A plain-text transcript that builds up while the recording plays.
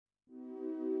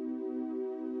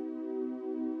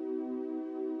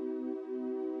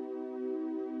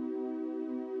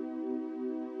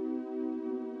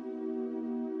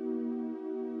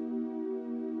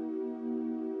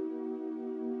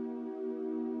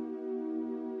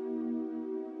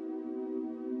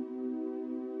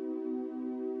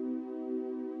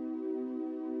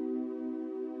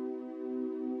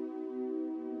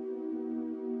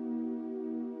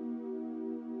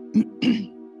Should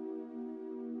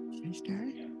I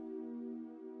start?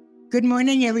 Good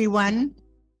morning, everyone.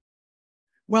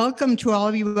 Welcome to all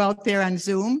of you out there on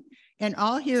Zoom and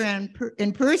all here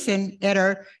in person at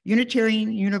our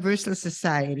Unitarian Universalist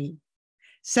Society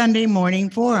Sunday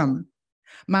morning forum.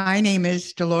 My name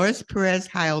is Dolores Perez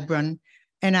Heilbrunn,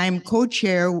 and I'm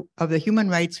co-chair of the Human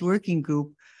Rights Working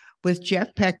Group with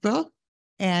Jeff Peckrell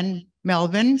and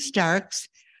Melvin Starks,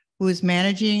 who is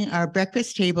managing our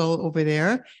breakfast table over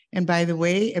there. And by the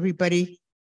way, everybody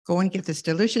go and get this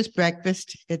delicious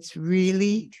breakfast. It's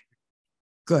really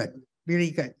good,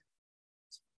 really good.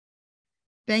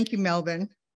 Thank you, Melvin.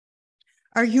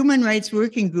 Our Human Rights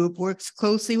Working Group works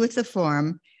closely with the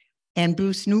forum and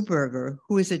Bruce Newberger,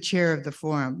 who is the chair of the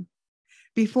forum.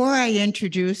 Before I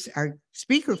introduce our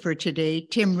speaker for today,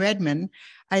 Tim Redmond,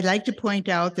 I'd like to point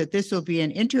out that this will be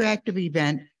an interactive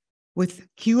event with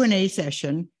Q&A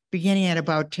session beginning at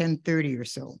about 10:30 or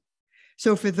so.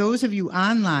 So for those of you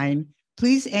online,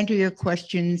 please enter your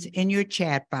questions in your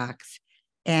chat box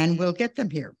and we'll get them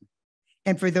here.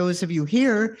 And for those of you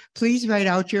here, please write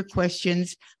out your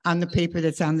questions on the paper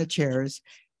that's on the chairs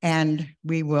and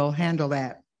we will handle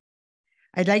that.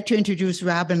 I'd like to introduce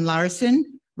Robin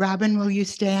Larson. Robin, will you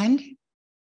stand?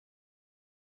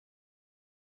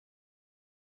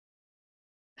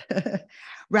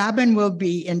 Robin will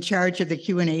be in charge of the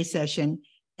Q&A session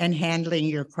and handling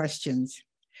your questions.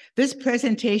 This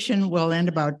presentation will end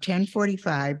about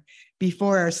 10:45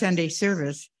 before our Sunday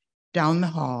service down the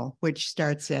hall, which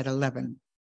starts at 11.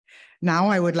 Now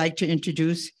I would like to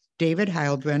introduce David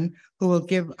Heilbrunn, who will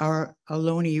give our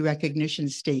Ohlone recognition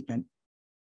statement.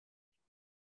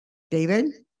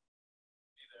 David?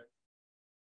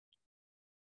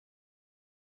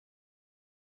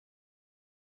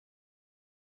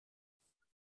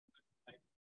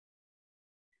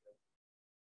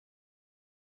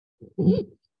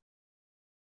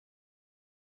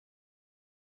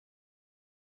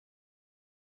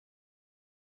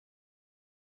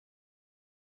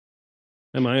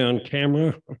 Am I on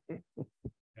camera?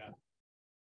 Yeah.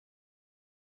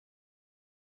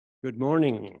 Good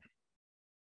morning.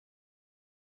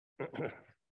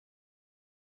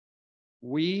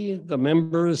 We, the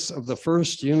members of the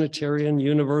First Unitarian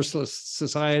Universalist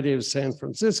Society of San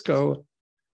Francisco,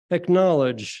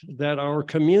 acknowledge that our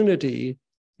community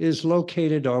is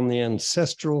located on the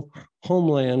ancestral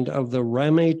homeland of the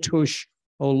Ramaytush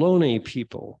Ohlone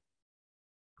people,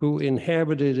 who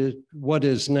inhabited what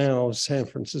is now San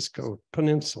Francisco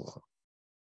Peninsula.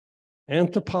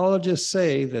 Anthropologists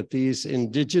say that these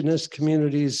indigenous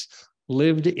communities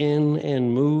lived in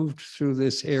and moved through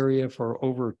this area for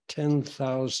over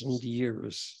 10,000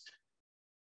 years.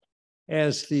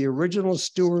 As the original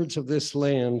stewards of this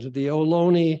land, the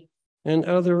Ohlone and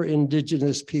other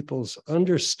indigenous peoples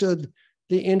understood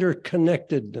the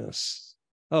interconnectedness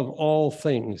of all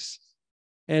things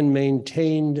and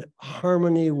maintained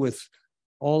harmony with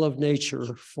all of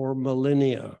nature for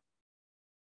millennia.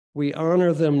 We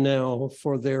honor them now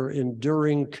for their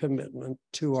enduring commitment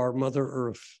to our Mother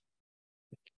Earth.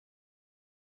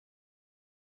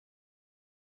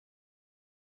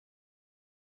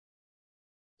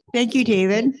 Thank you,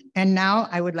 David. And now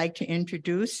I would like to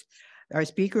introduce our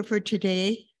speaker for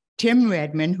today, Tim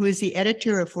Redmond, who is the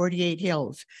editor of 48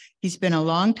 Hills. He's been a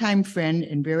longtime friend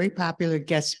and very popular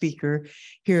guest speaker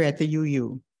here at the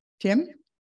UU. Tim?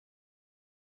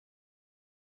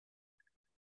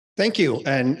 Thank you,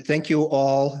 and thank you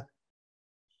all.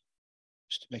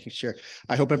 Just making sure.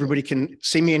 I hope everybody can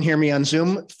see me and hear me on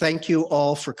Zoom. Thank you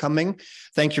all for coming.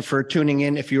 Thank you for tuning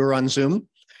in if you're on Zoom.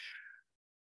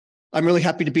 I'm really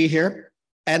happy to be here.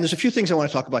 And there's a few things I want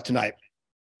to talk about this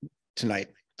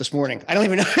morning. I don't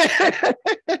even know. A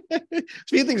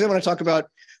few things I want to talk about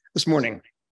this morning.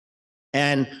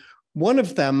 And one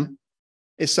of them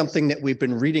is something that we've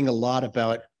been reading a lot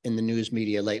about in the news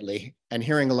media lately and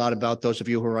hearing a lot about. Those of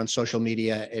you who are on social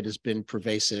media, it has been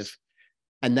pervasive.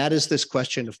 And that is this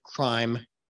question of crime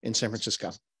in San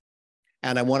Francisco.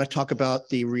 And I want to talk about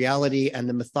the reality and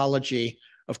the mythology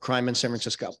of crime in San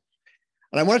Francisco.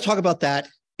 And I want to talk about that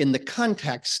in the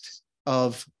context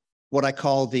of what I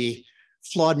call the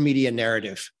flawed media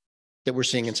narrative that we're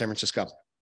seeing in San Francisco.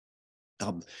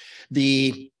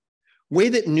 The way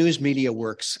that news media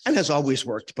works, and has always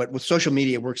worked, but with social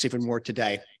media it works even more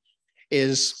today,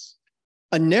 is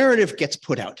a narrative gets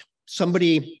put out.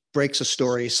 Somebody breaks a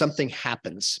story, something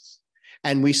happens.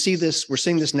 And we see this, we're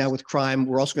seeing this now with crime.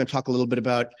 We're also going to talk a little bit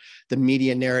about the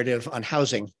media narrative on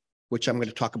housing, which I'm going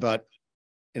to talk about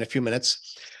in a few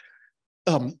minutes.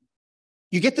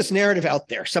 You get this narrative out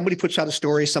there. Somebody puts out a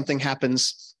story, something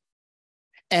happens,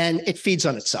 and it feeds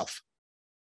on itself.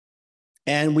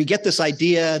 And we get this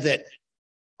idea that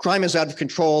crime is out of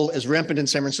control, is rampant in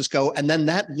San Francisco, and then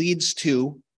that leads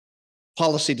to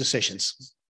policy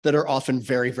decisions that are often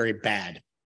very, very bad.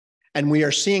 And we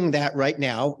are seeing that right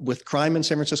now with crime in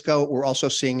San Francisco. We're also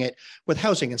seeing it with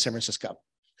housing in San Francisco.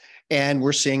 And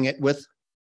we're seeing it with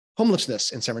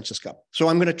homelessness in San Francisco. So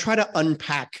I'm going to try to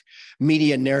unpack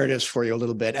media narratives for you a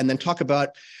little bit and then talk about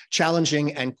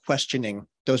challenging and questioning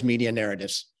those media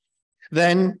narratives.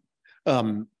 Then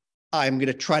I'm going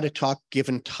to try to talk,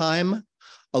 given time,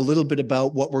 a little bit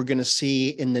about what we're going to see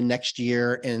in the next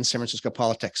year in San Francisco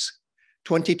politics.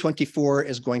 2024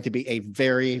 is going to be a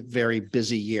very, very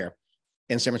busy year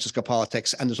in San Francisco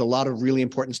politics, and there's a lot of really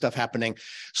important stuff happening.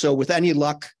 So with any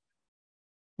luck,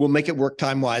 we'll make it work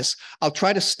time-wise. I'll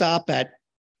try to stop at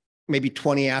maybe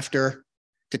 20 after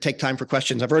to take time for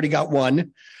questions. I've already got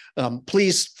one.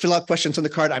 Please fill out questions on the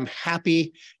card. I'm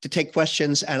happy to take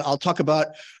questions, and I'll talk about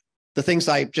the things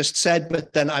I just said,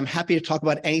 but then I'm happy to talk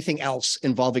about anything else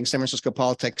involving San Francisco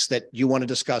politics that you want to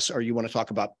discuss or you want to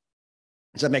talk about.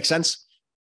 Does that make sense?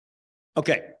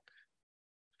 Okay.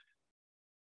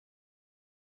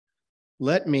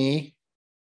 Let me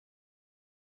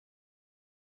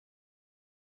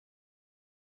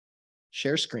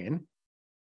share screen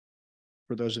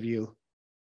for those of you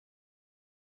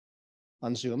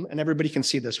on Zoom, and everybody can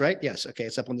see this, right? Yes. Okay.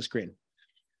 It's up on the screen.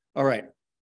 All right.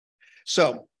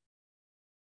 So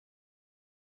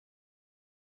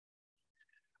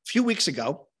a few weeks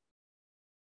ago,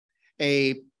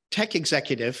 a tech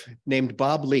executive named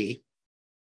Bob Lee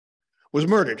was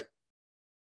murdered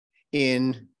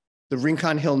in the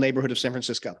Rincon Hill neighborhood of San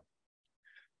Francisco.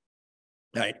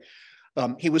 All right.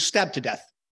 He was stabbed to death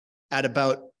at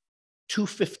about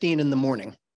 2:15 in the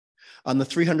morning on the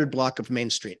 300 block of Main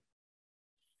Street.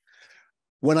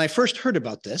 When I first heard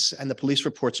about this and the police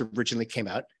reports originally came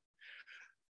out,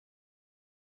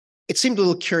 it seemed a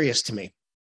little curious to me.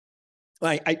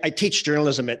 I teach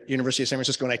journalism at University of San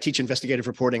Francisco, and I teach investigative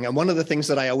reporting. And one of the things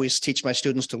that I always teach my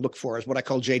students to look for is what I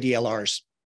call JDLRs.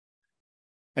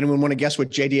 Anyone want to guess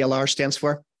what JDLR stands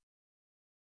for?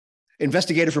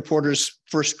 Investigative reporter's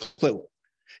first clue.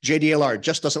 JDLR,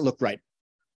 just doesn't look right.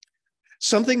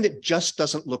 Something that just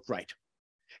doesn't look right.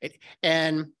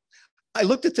 And I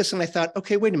looked at this and I thought,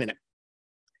 okay, wait a minute.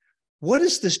 What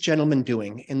is this gentleman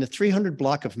doing in the 300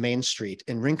 block of Main Street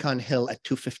in Rincon Hill at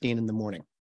 2:15 in the morning?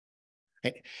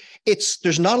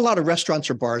 There's not a lot of restaurants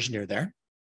or bars near there.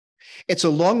 It's a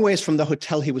long ways from the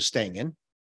hotel he was staying in.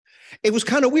 It was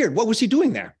kind of weird. What was he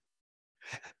doing there?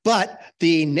 But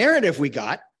the narrative we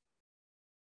got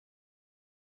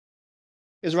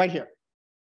is right here.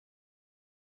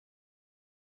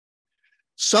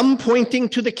 Some pointing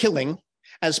to the killing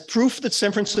as proof that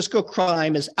San Francisco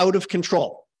crime is out of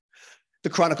control. The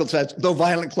Chronicle says, though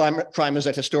violent crime is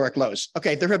at historic lows.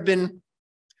 Okay, there have been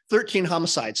 13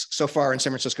 homicides so far in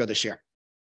San Francisco this year.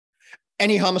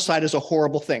 Any homicide is a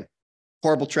horrible thing,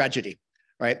 horrible tragedy,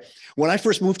 right? When I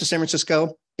first moved to San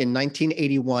Francisco in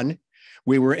 1981,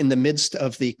 we were in the midst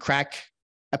of the crack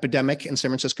epidemic in San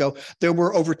Francisco. There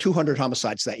were over 200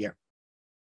 homicides that year.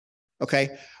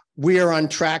 Okay, we are on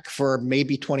track for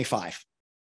maybe 25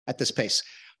 at this pace.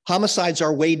 Homicides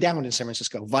are way down in San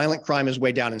Francisco. Violent crime is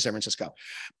way down in San Francisco.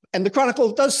 And the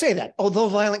Chronicle does say that, although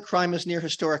violent crime is near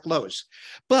historic lows.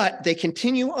 But they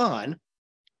continue on.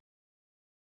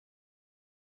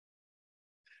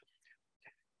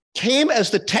 Came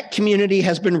as the tech community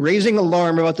has been raising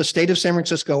alarm about the state of San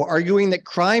Francisco, arguing that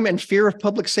crime and fear of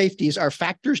public safety are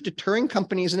factors deterring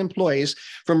companies and employees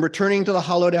from returning to the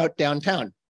hollowed out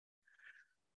downtown.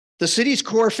 The city's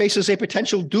core faces a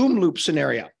potential doom loop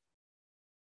scenario.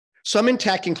 Some in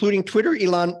tech, including Twitter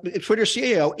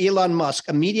CEO Elon Musk,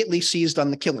 immediately seized on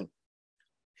the killing.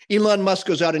 Elon Musk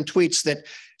goes out and tweets that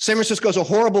San Francisco is a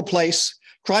horrible place.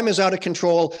 Crime is out of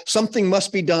control. Something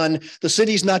must be done. The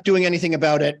city's not doing anything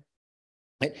about it.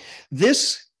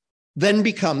 This then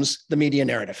becomes the media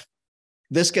narrative.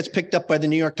 This gets picked up by the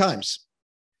New York Times.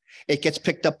 It gets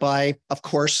picked up by, of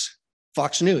course,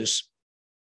 Fox News.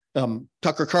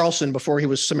 Tucker Carlson, before he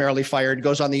was summarily fired,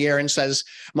 goes on the air and says,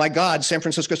 my God, San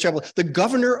Francisco is terrible. The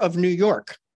governor of New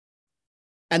York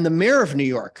and the mayor of New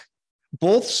York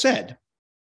both said,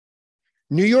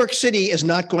 New York City is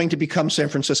not going to become San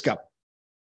Francisco.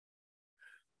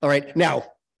 All right. Now,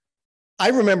 I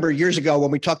remember years ago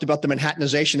when we talked about the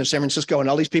Manhattanization of San Francisco and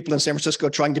all these people in San Francisco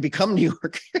trying to become New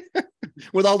York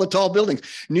with all the tall buildings.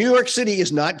 New York City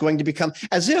is not going to become,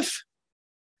 as if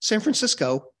San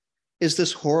Francisco is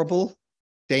this horrible,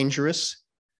 dangerous,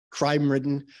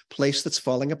 crime-ridden place that's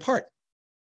falling apart.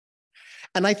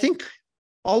 And I think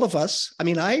all of us, I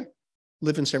mean, I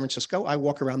live in San Francisco. I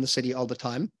walk around the city all the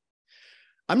time.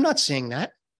 I'm not seeing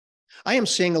that. I am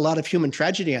seeing a lot of human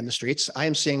tragedy on the streets. I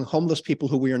am seeing homeless people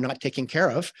who we are not taking care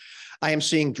of. I am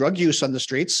seeing drug use on the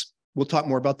streets. We'll talk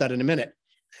more about that in a minute.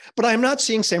 But I am not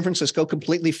seeing San Francisco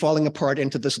completely falling apart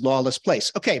into this lawless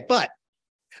place. Okay, but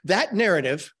that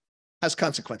narrative has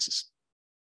consequences,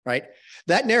 right?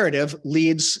 That narrative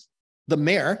leads the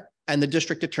mayor and the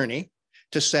district attorney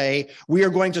to say, we are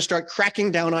going to start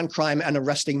cracking down on crime and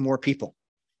arresting more people,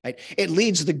 right? It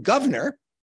leads the governor,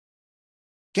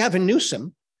 Gavin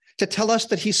Newsom, to tell us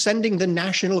that he's sending the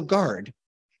National Guard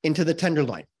into the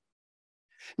Tenderloin.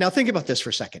 Now, think about this for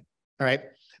a second, all right?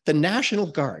 The National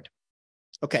Guard.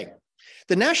 Okay,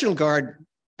 the National Guard,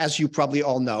 as you probably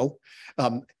all know,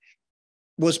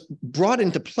 was brought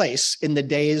into place in the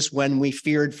days when we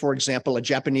feared, for example, a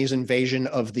Japanese invasion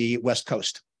of the West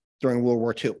Coast during World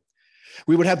War II.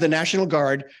 We would have the National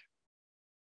Guard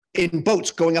in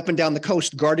boats going up and down the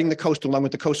coast, guarding the coast along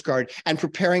with the Coast Guard and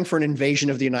preparing for an invasion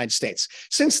of the United States.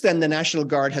 Since then, the National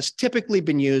Guard has typically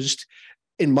been used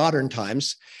in modern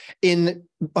times in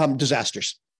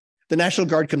disasters. The National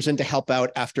Guard comes in to help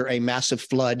out after a massive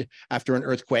flood, after an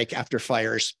earthquake, after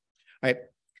fires, right?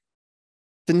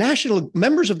 The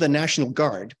members of the National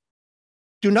Guard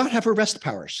do not have arrest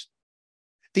powers.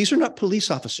 These are not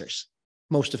police officers,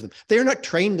 most of them. They are not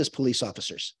trained as police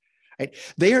officers, right?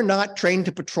 They are not trained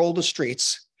to patrol the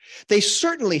streets. They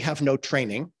certainly have no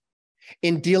training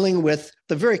in dealing with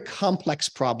the very complex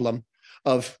problem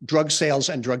of drug sales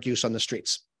and drug use on the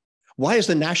streets. Why is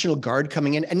the National Guard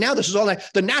coming in? And now this is all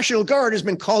the National Guard has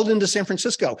been called into San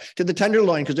Francisco to the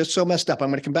Tenderloin because they're so messed up. I'm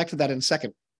going to come back to that in a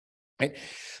second, right?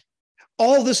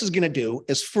 All this is going to do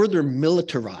is further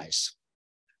militarize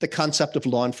the concept of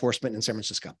law enforcement in San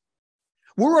Francisco.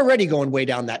 We're already going way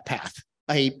down that path.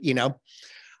 I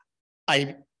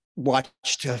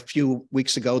watched a few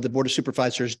weeks ago the Board of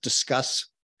Supervisors discuss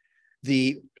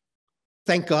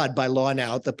thank God by law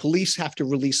now, the police have to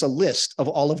release a list of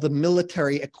all of the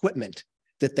military equipment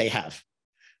that they have.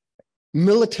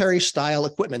 Military style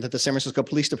equipment that the San Francisco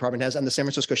Police Department has and the San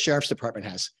Francisco Sheriff's Department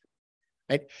has.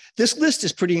 Right? This list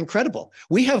is pretty incredible.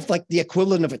 We have like the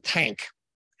equivalent of a tank.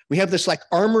 We have this like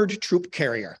armored troop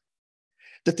carrier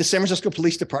that the San Francisco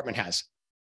Police Department has.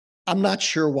 I'm not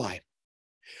sure why.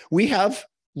 We have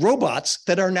robots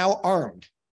that are now armed.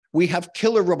 We have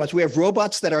killer robots. We have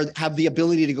robots that have the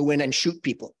ability to go in and shoot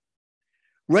people.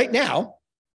 Right now,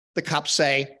 the cops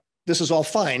say, this is all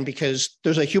fine because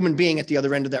there's a human being at the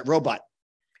other end of that robot.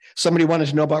 Somebody wanted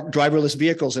to know about driverless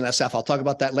vehicles in SF. I'll talk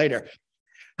about that later.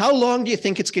 How long do you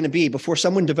think it's going to be before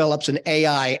someone develops an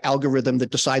AI algorithm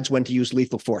that decides when to use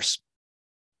lethal force?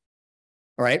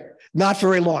 All right, not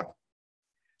very long.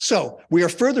 So we are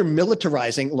further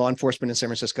militarizing law enforcement in San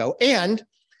Francisco, and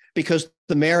because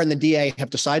the mayor and the DA have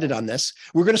decided on this,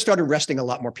 we're going to start arresting a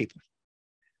lot more people.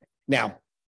 Now,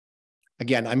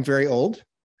 again, I'm very old.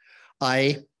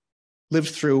 I lived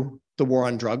through the war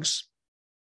on drugs.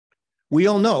 We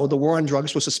all know the war on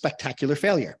drugs was a spectacular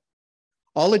failure.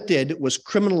 All it did was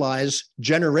criminalize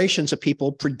generations of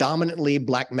people, predominantly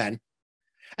Black men,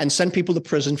 and send people to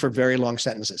prison for very long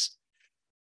sentences.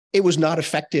 It was not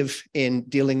effective in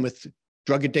dealing with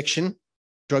drug addiction,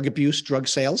 drug abuse, drug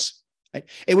sales. Right?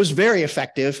 It was very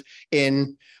effective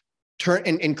in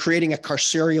creating a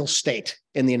carceral state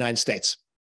in the United States.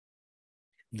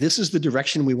 This is the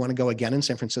direction we want to go again in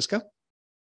San Francisco.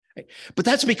 Right? But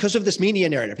that's because of this media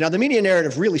narrative. Now, the media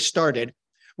narrative really started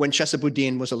when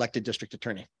Chesabuddin was elected district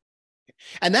attorney.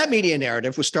 And that media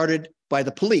narrative was started by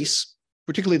the police,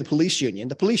 particularly the police union.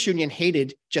 The police union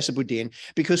hated Chesabuddin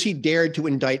because he dared to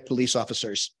indict police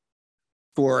officers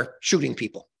for shooting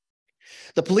people.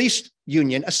 The police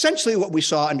union, essentially what we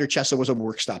saw under Chesa was a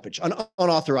work stoppage, an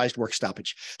unauthorized work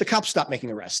stoppage. The cops stopped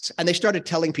making arrests, and they started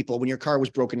telling people when your car was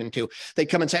broken into, they'd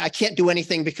come and say, I can't do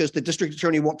anything because the district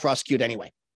attorney won't prosecute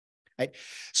anyway. Right?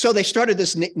 So they started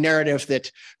this narrative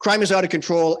that crime is out of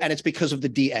control and it's because of the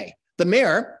DA. The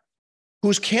mayor,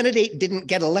 whose candidate didn't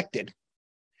get elected,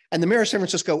 and the mayor of San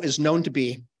Francisco is known to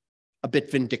be a bit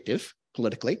vindictive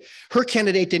politically. Her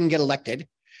candidate didn't get elected.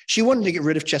 She wanted to get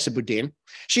rid of Chesabuddin.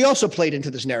 She also played into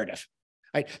this narrative,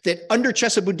 right? That under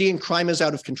Chesabuddin, crime is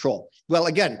out of control. Well,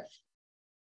 again,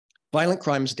 violent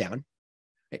crime is down.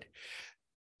 Right?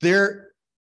 There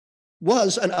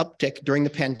was an uptick during the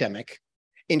pandemic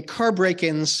in car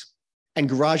break-ins and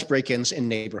garage break-ins in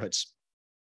neighborhoods.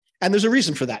 And there's a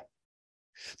reason for that.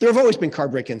 There have always been car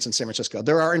break-ins in San Francisco.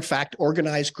 There are, in fact,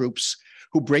 organized groups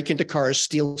who break into cars,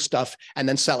 steal stuff, and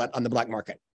then sell it on the black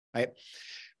market, right?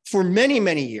 For many,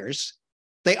 many years,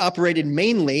 they operated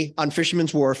mainly on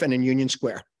Fisherman's Wharf and in Union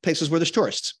Square, places where there's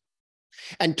tourists.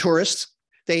 And tourists,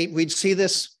 we'd see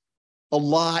this a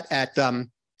lot at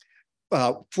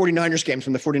 49ers games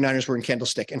when the 49ers were in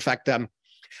Candlestick. In fact,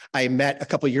 I met a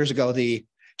couple of years ago the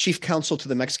chief counsel to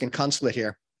the Mexican consulate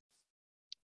here.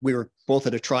 We were both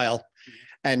at a trial,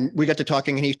 and we got to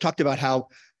talking, and he talked about how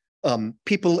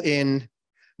people in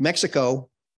Mexico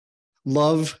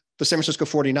love the San Francisco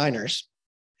 49ers,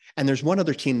 and there's one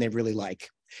other team they really like.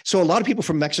 So a lot of people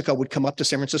from Mexico would come up to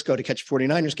San Francisco to catch a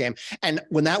 49ers game. And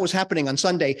when that was happening on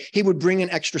Sunday, he would bring in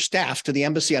extra staff to the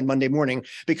embassy on Monday morning,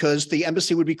 because the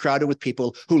embassy would be crowded with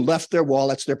people who left their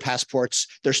wallets, their passports,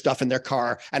 their stuff in their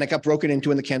car, and it got broken into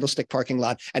in the Candlestick parking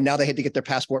lot. And now they had to get their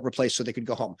passport replaced so they could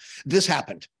go home. This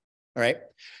happened. All right.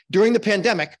 During the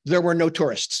pandemic, there were no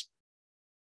tourists.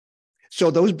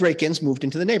 So those break-ins moved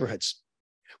into the neighborhoods,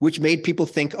 which made people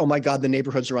think, oh my God, the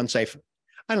neighborhoods are unsafe.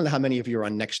 I don't know how many of you are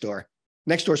on Nextdoor.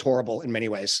 Nextdoor is horrible in many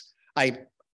ways. I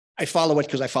follow it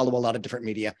because I follow a lot of different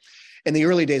media. In the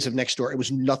early days of Nextdoor, it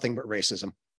was nothing but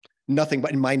racism. Nothing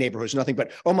but, in my neighborhoods, nothing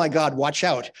but, oh my God, watch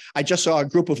out. I just saw a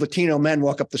group of Latino men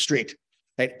walk up the street.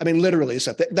 Right? I mean, literally,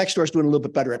 so Nextdoor is doing a little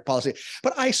bit better at policy.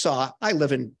 But I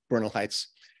live in Bernal Heights,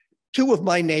 2 of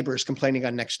my neighbors complaining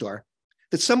on Nextdoor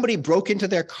that somebody broke into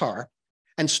their car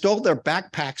and stole their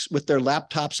backpacks with their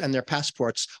laptops and their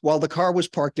passports while the car was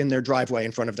parked in their driveway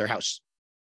in front of their house.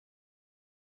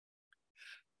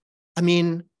 I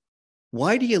mean,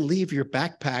 why do you leave your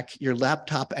backpack, your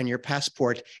laptop, and your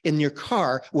passport in your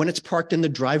car when it's parked in the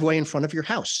driveway in front of your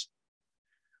house?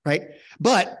 Right?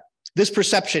 But this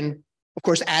perception, of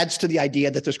course, adds to the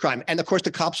idea that there's crime. And of course,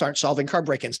 the cops aren't solving car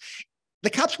break-ins. The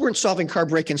cops weren't solving car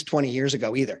break-ins 20 years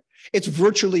ago either. It's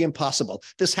virtually impossible.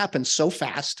 This happens so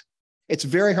fast. It's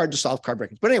very hard to solve car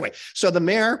break-ins. But anyway, so the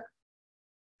mayor,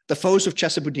 the foes of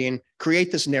Chesa Boudin,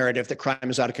 create this narrative that crime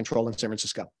is out of control in San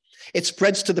Francisco. It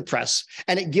spreads to the press,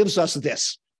 and it gives us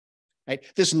this, right?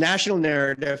 This national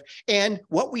narrative. And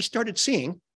what we started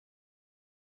seeing,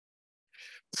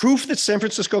 proof that San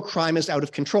Francisco crime is out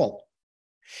of control.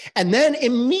 And then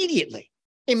immediately,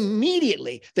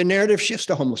 the narrative shifts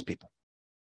to homeless people,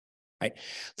 right?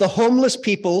 The homeless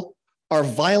people are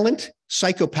violent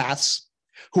psychopaths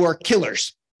who are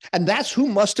killers. And that's who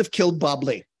must have killed Bob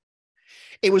Lee.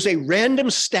 It was a random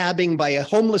stabbing by a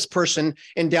homeless person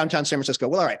in downtown San Francisco.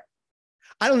 Well, all right.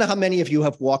 I don't know how many of you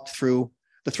have walked through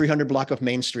the 300 block of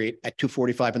Main Street at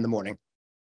 2:45 in the morning.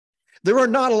 There are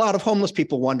not a lot of homeless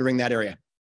people wandering that area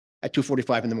at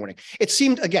 2:45 in the morning. It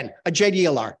seemed, again, a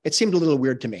JDLR. It seemed a little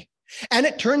weird to me. And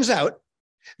it turns out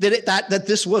that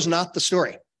this was not the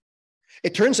story.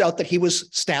 It turns out that he was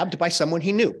stabbed by someone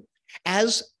he knew.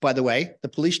 As, by the way, the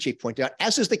police chief pointed out,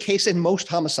 as is the case in most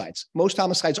homicides. Most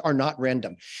homicides are not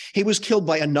random. He was killed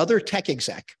by another tech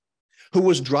exec who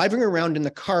was driving around in the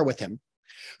car with him,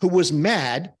 who was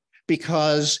mad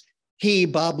because he,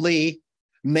 Bob Lee,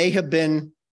 may have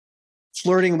been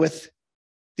flirting with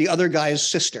the other guy's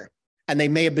sister, and they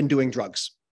may have been doing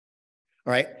drugs.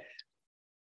 All right.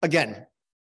 Again,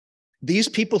 these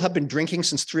people have been drinking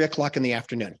since 3 o'clock in the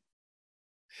afternoon.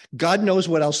 God knows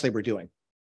what else they were doing.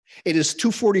 It is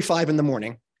 2:45 in the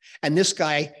morning, and this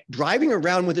guy driving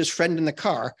around with his friend in the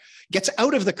car gets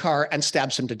out of the car and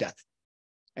stabs him to death.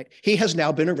 Right? He has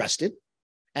now been arrested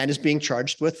and is being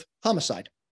charged with homicide.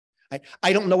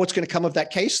 I don't know what's going to come of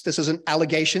that case. This isn't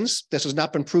allegations. This has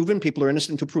not been proven. People are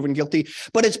innocent until proven guilty.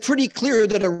 But it's pretty clear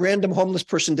that a random homeless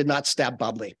person did not stab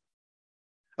Bob Lee.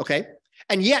 Okay?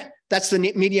 And yet, that's the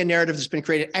media narrative that's been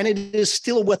created. And it is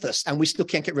still with us, and we still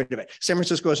can't get rid of it. San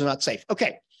Francisco is not safe.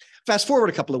 Okay. Fast forward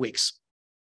a couple of weeks.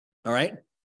 All right.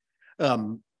 Let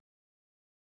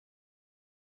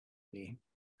me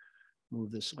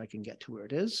move this so I can get to where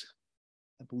it is.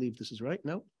 I believe this is right.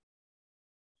 No.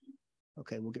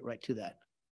 Okay, we'll get right to that.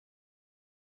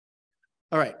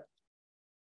 All right.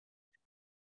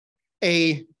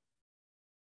 A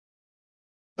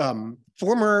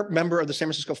former member of the San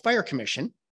Francisco Fire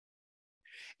Commission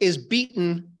is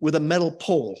beaten with a metal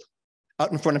pole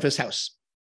out in front of his house.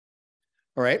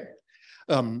 All right.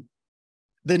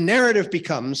 The narrative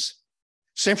becomes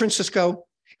San Francisco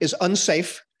is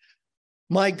unsafe.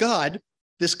 My God,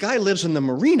 this guy lives in the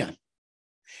marina,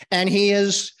 and he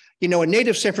is, a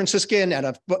native San Franciscan and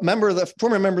a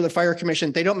former member of the Fire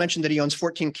Commission. They don't mention that he owns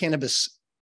 14 cannabis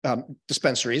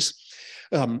dispensaries,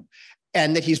 and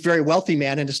that he's a very wealthy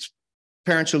man, and his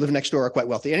parents who live next door are quite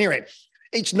wealthy. At any rate,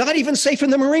 it's not even safe in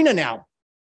the marina now.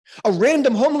 A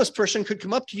random homeless person could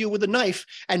come up to you with a knife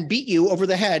and beat you over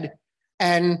the head,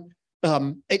 and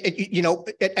and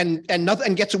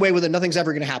gets away with it. Nothing's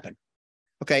ever going to happen.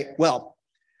 Okay, well,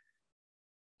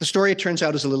 the story, it turns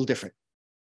out, is a little different.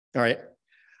 All right,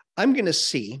 I'm going to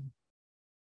see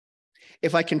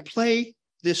if I can play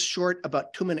this short,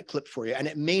 about 2-minute clip for you, and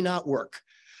it may not work.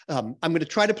 I'm going to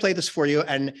try to play this for you.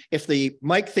 And if the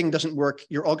mic thing doesn't work,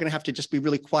 you're all going to have to just be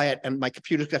really quiet and my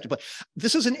computer's going to have to play.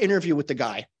 This is an interview with the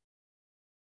guy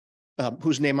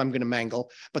whose name I'm going to mangle.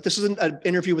 But this is an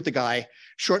interview with the guy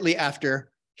shortly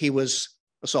after he was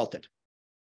assaulted.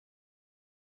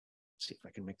 Let's see if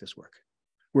I can make this work.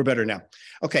 We're better now.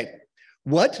 Okay.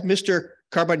 What Mr.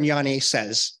 Carbagnani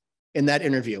says in that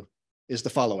interview is the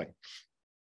following.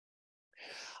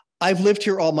 I've lived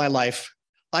here all my life.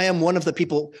 I am one of the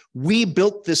people, we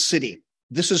built this city.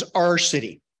 This is our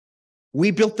city.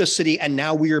 We built this city and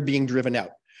now we are being driven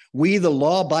out. We, the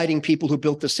law-abiding people who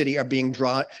built the city, are being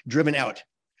driven out,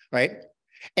 right?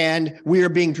 And we are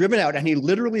being driven out, and he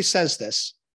literally says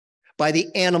this, by the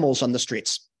animals on the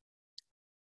streets,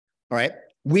 all right?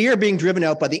 We are being driven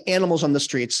out by the animals on the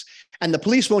streets, and the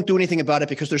police won't do anything about it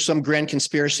because there's some grand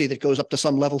conspiracy that goes up to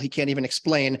some level he can't even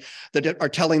explain that are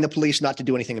telling the police not to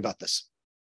do anything about this.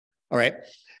 All right.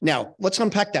 Now, let's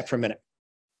unpack that for a minute.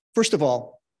 First of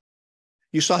all,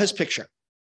 you saw his picture.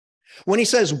 When he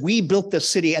says, we built this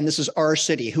city and this is our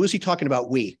city, who is he talking about?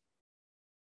 We.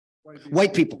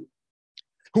 White people.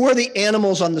 Who are the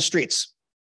animals on the streets?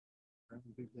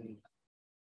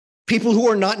 People who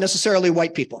are not necessarily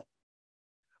white people.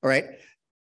 All right.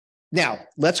 Now,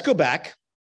 let's go back.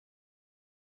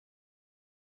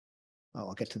 Oh,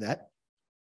 I'll get to that.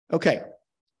 Okay.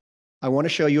 I want to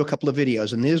show you a couple of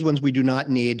videos, and these ones we do not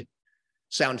need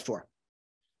sound for.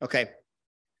 Okay.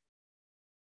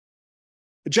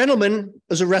 A gentleman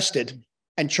is arrested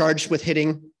and charged with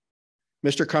hitting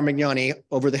Mr. Carbagnani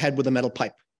over the head with a metal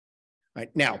pipe. Right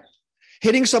now,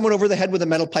 hitting someone over the head with a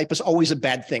metal pipe is always a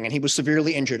bad thing, and he was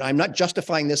severely injured. I'm not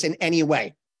justifying this in any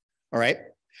way. All right.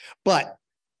 But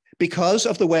because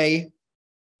of the way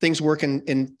things work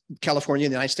in California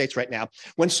and the United States right now,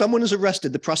 when someone is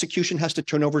arrested, the prosecution has to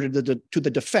turn over to the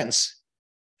defense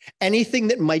anything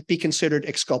that might be considered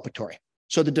exculpatory.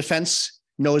 So the defense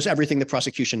knows everything the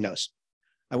prosecution knows.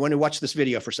 I want to watch this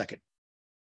video for a second.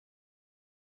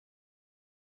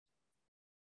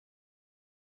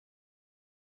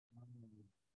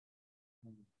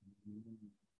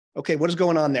 Okay, what is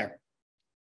going on there?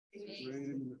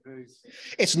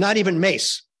 It's not even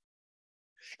mace.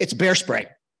 It's bear spray.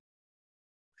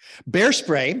 Bear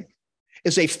spray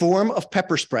is a form of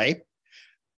pepper spray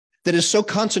that is so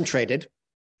concentrated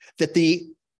that the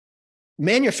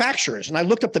manufacturers, and I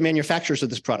looked up the manufacturers of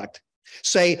this product,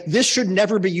 say this should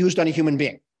never be used on a human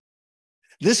being.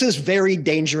 This is very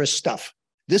dangerous stuff.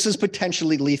 This is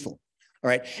potentially lethal. All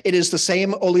right. It is the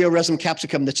same oleoresin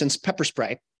capsicum that's in pepper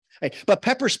spray, right? But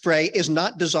pepper spray is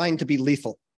not designed to be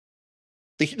lethal.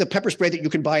 The pepper spray that you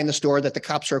can buy in the store that the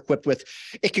cops are equipped with,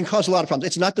 it can cause a lot of problems.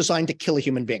 It's not designed to kill a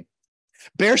human being.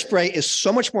 Bear spray is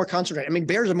so much more concentrated. I mean,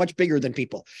 bears are much bigger than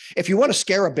people. If you want to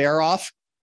scare a bear off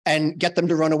and get them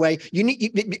to run away,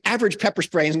 the average pepper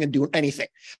spray isn't going to do anything.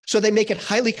 So they make it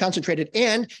highly concentrated,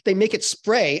 and they make it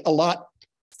spray a lot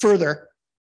further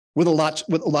with a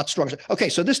lot stronger. Okay,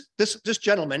 so this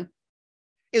gentleman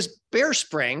is bear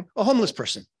spraying a homeless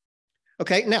person.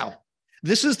 Okay, now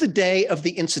this is the day of the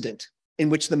incident in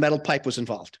which the metal pipe was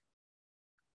involved.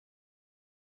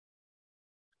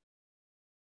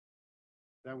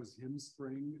 That was him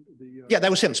spraying the... Yeah, that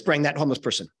was him spraying that homeless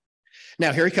person.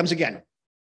 Now, here he comes again.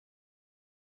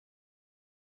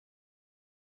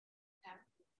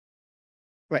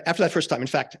 Right, after that first time, in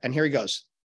fact, and here he goes.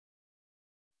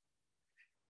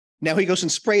 Now he goes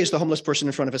and sprays the homeless person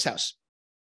in front of his house.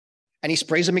 And he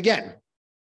sprays him again.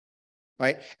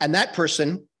 Right, and that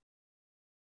person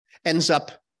ends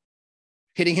up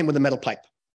hitting him with a metal pipe.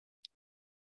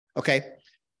 Okay.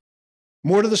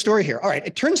 More to the story here. All right.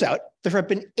 It turns out there have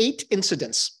been 8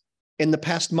 incidents in the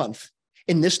past month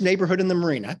in this neighborhood in the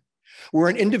Marina where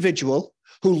an individual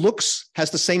who has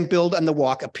the same build and the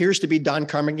walk, appears to be Don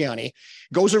Carbagnani,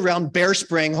 goes around bear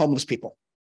spraying homeless people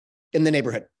in the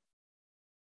neighborhood.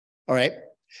 All right.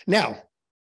 Now,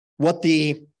 what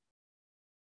the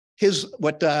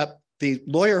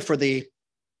lawyer for the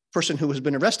person who has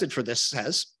been arrested for this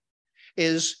says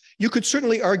is you could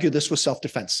certainly argue this was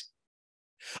self-defense.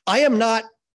 I am not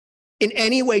in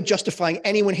any way justifying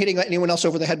anyone hitting anyone else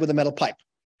over the head with a metal pipe.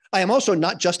 I am also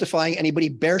not justifying anybody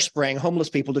bear spraying homeless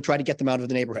people to try to get them out of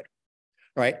the neighborhood.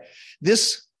 All right.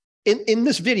 In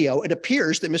this video, it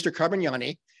appears that Mr.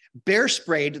 Carbagnani bear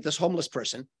sprayed this homeless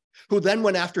person who then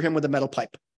went after him with a metal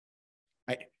pipe.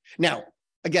 Right. Now,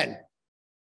 again,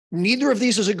 neither of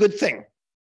these is a good thing.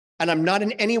 And I'm not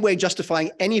in any way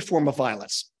justifying any form of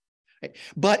violence. Right?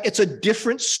 But it's a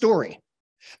different story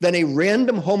than a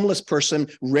random homeless person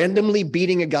randomly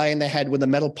beating a guy in the head with a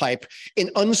metal pipe in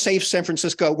unsafe San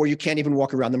Francisco where you can't even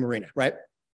walk around the marina, right?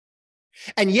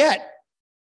 And yet,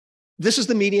 This is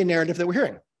the media narrative that we're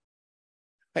hearing.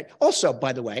 Right. Also,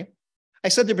 by the way, I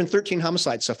said there have been 13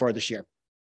 homicides so far this year.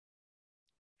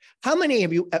 How many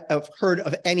of you have heard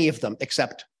of any of them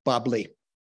except Bob Lee?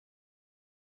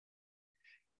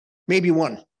 Maybe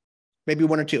one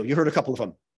or two. You heard a couple of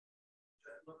them.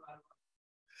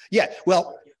 Yeah,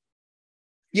 well,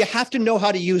 you have to know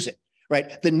how to use it,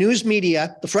 right? The news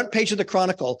media, the front page of the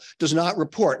Chronicle does not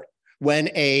report when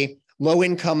a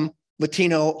low-income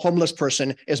Latino homeless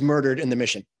person is murdered in the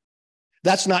Mission.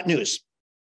 That's not news.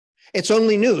 It's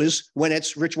only news when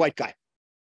it's rich white guy.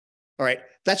 All right,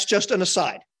 that's just an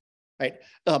aside, right?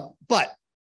 But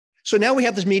so now we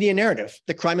have this media narrative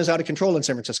that crime is out of control in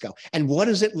San Francisco. And what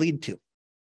does it lead to?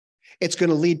 It's going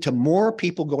to lead to more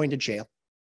people going to jail.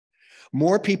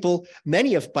 More people,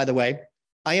 many of, by the way,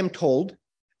 I am told,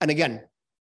 and again,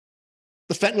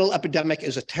 the fentanyl epidemic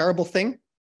is a terrible thing,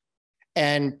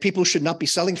 and people should not be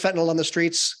selling fentanyl on the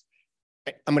streets.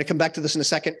 I'm going to come back to this in a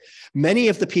second. Many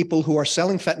of the people who are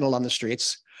selling fentanyl on the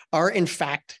streets are in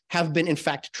fact, have been in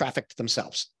fact trafficked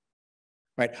themselves,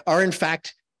 right? Are in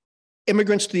fact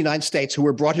immigrants to the United States who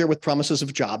were brought here with promises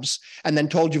of jobs and then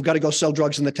told you've got to go sell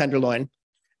drugs in the Tenderloin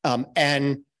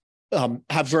and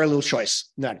have very little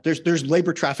choice. No, there's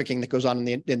labor trafficking that goes on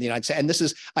in the United States. And this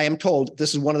is, I am told,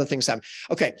 this is one of the things that happen.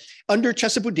 Okay, under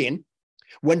Chesapeake,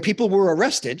 when people were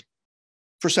arrested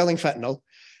for selling fentanyl,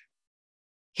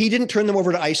 he didn't turn them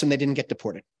over to ICE and they didn't get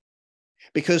deported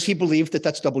because he believed that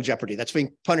that's double jeopardy. That's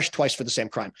being punished twice for the same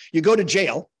crime. You go to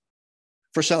jail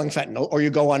for selling fentanyl or you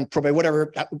go on probation,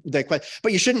 whatever,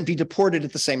 but you shouldn't be deported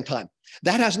at the same time.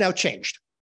 That has now changed,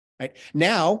 right?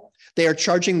 Now they are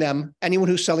charging them, anyone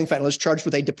who's selling fentanyl is charged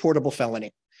with a deportable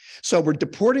felony. So we're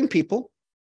deporting people,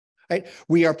 right?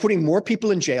 We are putting more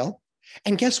people in jail.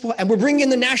 And guess what? And we're bringing in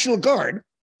the National Guard.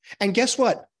 And guess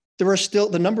what? There are still,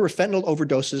 the number of fentanyl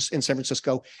overdoses in San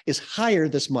Francisco is higher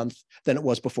this month than it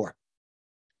was before.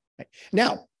 Right?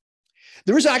 Now,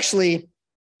 there is actually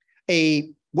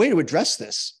a way to address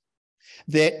this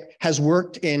that has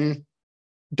worked in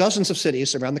dozens of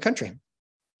cities around the country.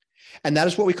 And that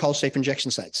is what we call safe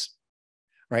injection sites,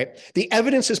 right? The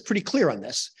evidence is pretty clear on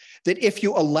this, that if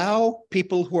you allow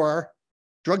people who are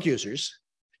drug users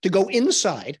to go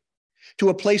inside to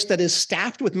a place that is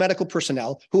staffed with medical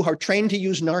personnel who are trained to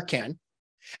use Narcan,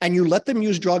 and you let them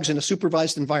use drugs in a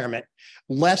supervised environment,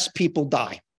 less people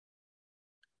die.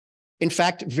 In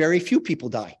fact, very few people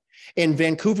die. In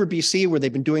Vancouver, BC, where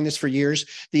they've been doing this for years,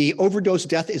 the overdose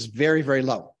death is very, very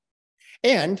low.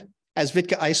 And as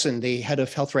Vitka Eisen, the head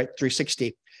of Health Right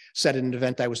 360, said at an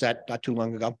event I was at not too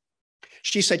long ago,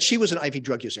 she said she was an IV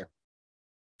drug user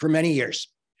for many years.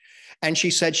 And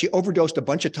she said she overdosed a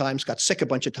bunch of times, got sick a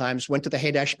bunch of times, went to the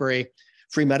Haight-Ashbury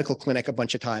Free Medical Clinic a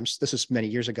bunch of times. This is many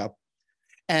years ago.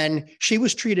 And she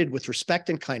was treated with respect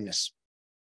and kindness.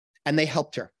 And they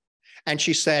helped her. And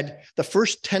she said the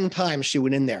first 10 times she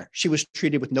went in there, she was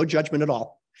treated with no judgment at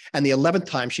all. And the 11th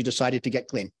time she decided to get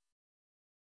clean.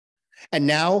 And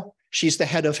now she's the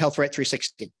head of Health Right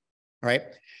 360, all right?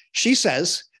 She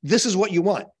says, this is what you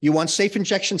want. You want safe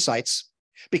injection sites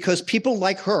because people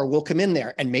like her will come in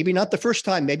there and maybe not the first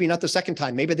time, maybe not the second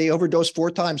time, maybe they overdose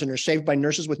 4 times and are saved by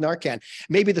nurses with Narcan.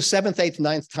 Maybe the 7th, 8th,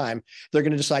 9th time, they're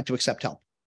going to decide to accept help.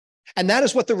 And that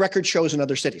is what the record shows in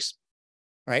other cities,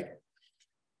 right?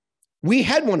 We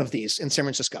had one of these in San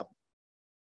Francisco,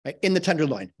 right? In the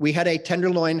Tenderloin. We had a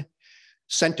Tenderloin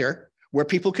center where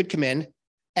people could come in,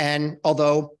 and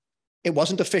although it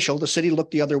wasn't official, the city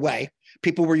looked the other way,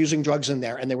 people were using drugs in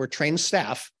there, and there were trained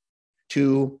staff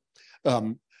to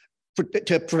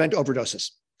prevent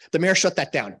overdoses. The mayor shut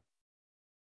that down,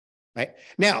 right?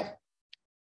 Now,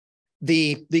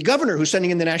 the governor who's sending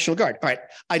in the National Guard, all right,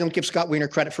 I don't give Scott Wiener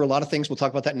credit for a lot of things. We'll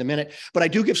talk about that in a minute, but I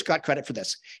do give Scott credit for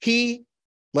this. He,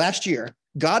 last year,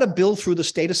 got a bill through the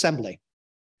state assembly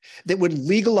that would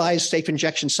legalize safe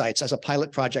injection sites as a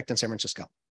pilot project in San Francisco.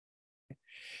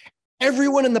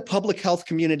 Everyone in the public health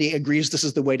community agrees this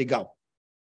is the way to go, all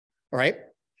right?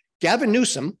 Gavin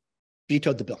Newsom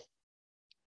vetoed the bill.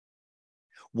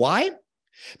 Why?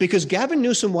 Because Gavin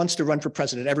Newsom wants to run for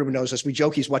president. Everyone knows this. We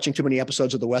joke he's watching too many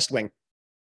episodes of The West Wing.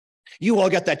 You all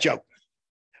get that joke.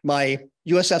 My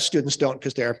USF students don't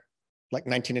because they're like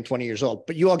 19 and 20 years old,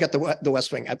 but you all get the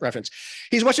West Wing reference.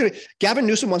 He's watching. Gavin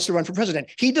Newsom wants to run for president.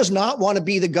 He does not want to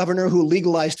be the governor who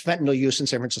legalized fentanyl use in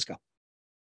San Francisco.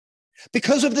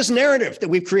 Because of this narrative that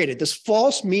we've created, this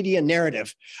false media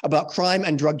narrative about crime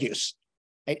and drug use.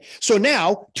 Right? So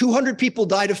now 200 people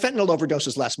died of fentanyl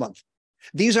overdoses last month.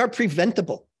 These are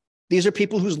preventable. These are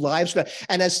people whose lives,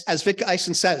 and as Vitka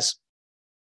Eisen says,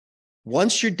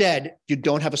 once you're dead, you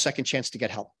don't have a second chance to get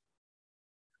help.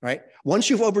 right? Once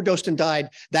you've overdosed and died,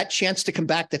 that chance to come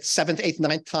back that 7th, 8th,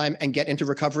 9th time and get into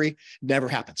recovery never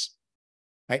happens,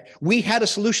 right? We had a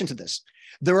solution to this.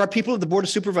 There are people at the Board of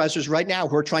Supervisors right now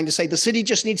who are trying to say the city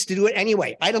just needs to do it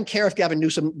anyway. I don't care if Gavin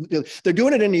Newsom, they're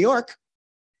doing it in New York.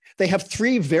 They have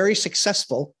 3 very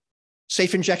successful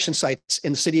safe injection sites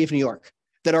in the city of New York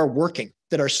that are working,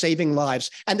 that are saving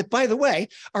lives, and that, by the way,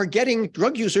 are getting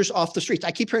drug users off the streets.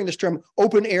 I keep hearing this term,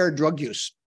 open air drug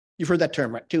use. You've heard that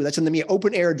term, right, too. That's in the media,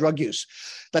 open air drug use.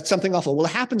 That's something awful. Well,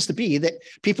 it happens to be that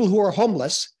people who are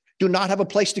homeless do not have a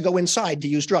place to go inside to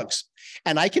use drugs.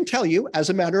 And I can tell you, as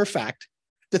a matter of fact,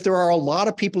 that there are a lot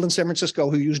of people in San Francisco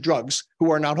who use drugs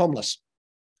who are not homeless,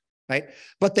 right?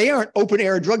 But they aren't open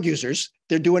air drug users.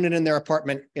 They're doing it in their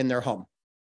apartment, in their home,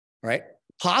 right?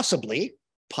 Possibly,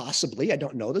 I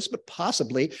don't know this, but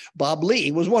possibly Bob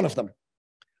Lee was one of them,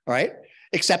 all right?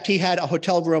 Except he had a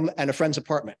hotel room and a friend's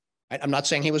apartment. Right? I'm not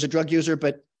saying he was a drug user,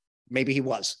 but maybe he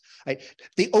was. Right?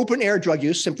 The open air drug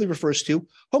use simply refers to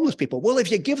homeless people. Well,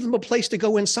 if you give them a place to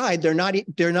go inside, they're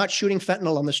not shooting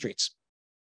fentanyl on the streets.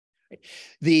 Right?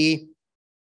 The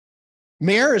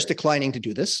mayor is declining to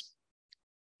do this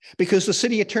because the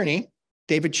city attorney,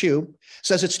 David Chu,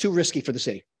 says it's too risky for the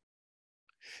city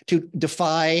to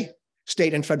defy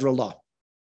state and federal law.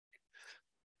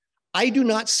 I do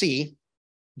not see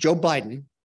Joe Biden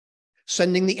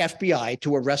sending the FBI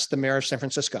to arrest the mayor of San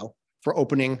Francisco for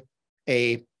opening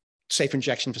a safe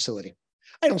injection facility.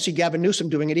 I don't see Gavin Newsom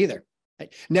doing it either.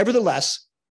 Right? Nevertheless,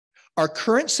 our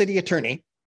current city attorney,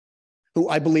 who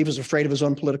I believe is afraid of his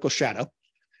own political shadow,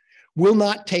 will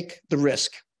not take the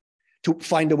risk to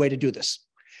find a way to do this.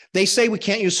 They say we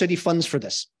can't use city funds for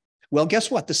this. Well,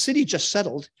 guess what? The city just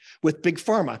settled with Big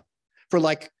Pharma for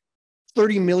like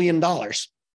 $30 million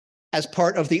as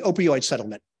part of the opioid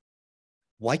settlement.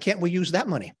 Why can't we use that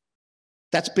money?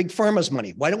 That's Big Pharma's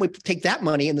money. Why don't we take that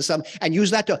money in the sum and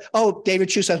use that to, oh, David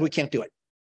Chu says we can't do it.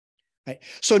 Right?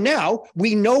 So now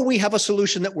we know we have a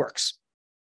solution that works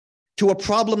to a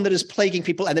problem that is plaguing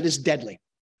people and that is deadly,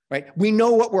 right? We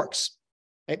know what works,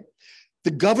 right?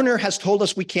 The governor has told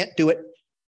us we can't do it.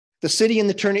 The city and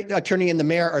the attorney and the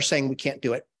mayor are saying we can't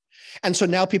do it. And so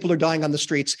now people are dying on the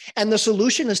streets. And the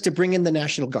solution is to bring in the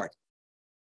National Guard.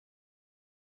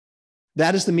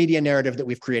 That is the media narrative that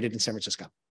we've created in San Francisco.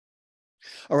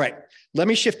 All right, let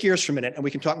me shift gears for a minute and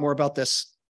we can talk more about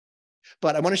this.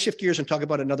 But I want to shift gears and talk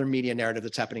about another media narrative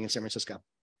that's happening in San Francisco.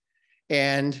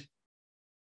 And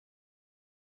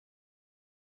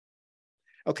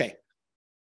okay.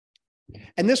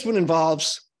 And this one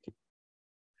involves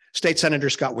State Senator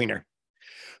Scott Wiener,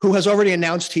 who has already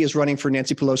announced he is running for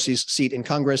Nancy Pelosi's seat in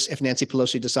Congress if Nancy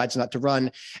Pelosi decides not to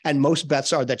run. And most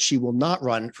bets are that she will not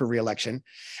run for re-election.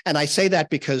 And I say that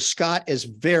because Scott is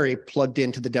very plugged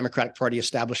into the Democratic Party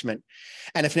establishment.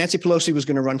 And if Nancy Pelosi was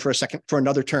going to run for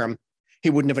another term, he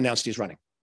wouldn't have announced he's running.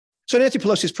 So Nancy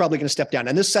Pelosi is probably going to step down.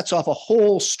 And this sets off a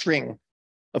whole string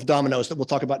of dominoes that we'll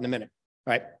talk about in a minute.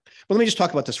 All right. But let me just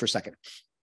talk about this for a second.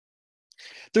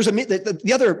 There's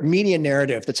the other media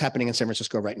narrative that's happening in San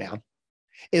Francisco right now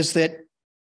is that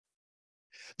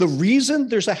the reason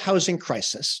there's a housing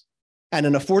crisis and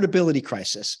an affordability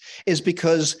crisis is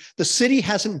because the city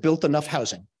hasn't built enough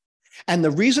housing. And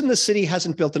the reason the city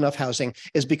hasn't built enough housing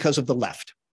is because of the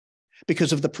left,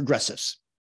 because of the progressives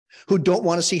who don't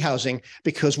want to see housing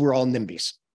because we're all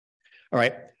NIMBYs. All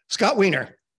right. Scott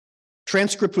Wiener,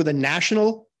 transcript with the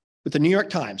New York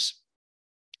Times.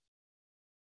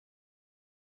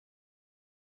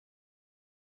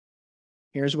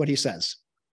 Here's what he says.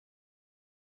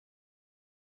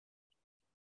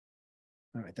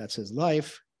 All right, that's his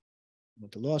life.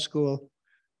 Went to law school.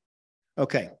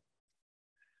 Okay.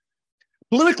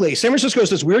 Politically, San Francisco is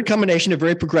this weird combination of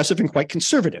very progressive and quite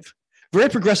conservative. Very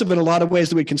progressive in a lot of ways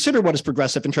that we consider what is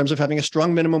progressive in terms of having a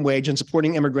strong minimum wage and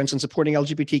supporting immigrants and supporting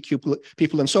LGBTQ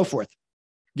people and so forth,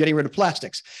 getting rid of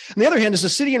plastics. On the other hand, is the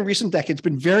city in recent decades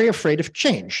been very afraid of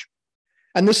change.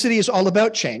 And this city is all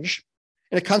about change.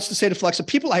 In a constant state of flux of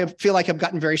people, I feel like have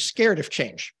gotten very scared of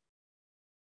change.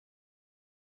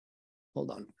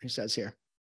 Hold on, he says here.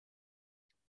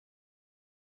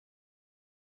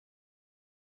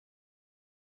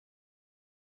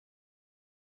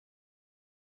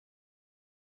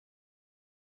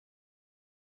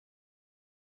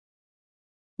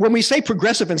 When we say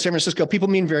progressive in San Francisco, people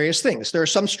mean various things. There are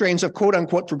some strains of quote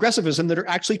unquote progressivism that are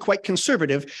actually quite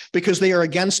conservative because they are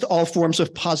against all forms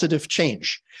of positive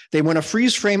change. They want to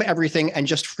freeze frame everything and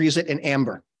just freeze it in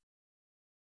amber.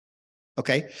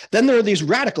 Okay. Then there are these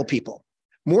radical people,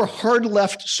 more hard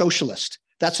left socialist.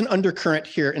 That's an undercurrent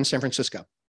here in San Francisco.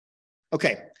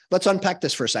 Okay. Let's unpack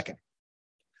this for a second.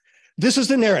 This is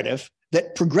the narrative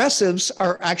that progressives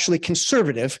are actually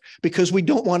conservative because we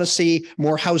don't want to see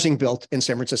more housing built in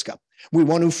San Francisco. We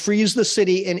want to freeze the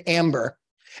city in amber,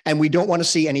 and we don't want to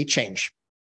see any change.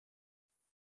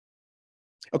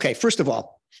 Okay, first of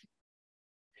all,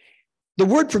 the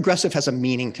word progressive has a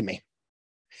meaning to me.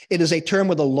 It is a term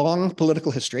with a long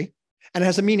political history, and it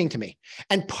has a meaning to me.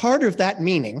 And part of that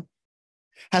meaning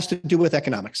has to do with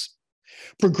economics.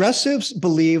 Progressives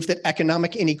believe that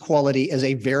economic inequality is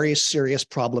a very serious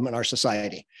problem in our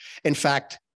society. In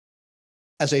fact,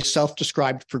 as a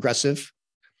self-described progressive,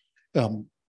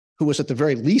 who was at the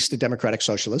very least a democratic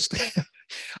socialist,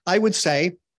 I would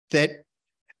say that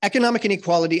economic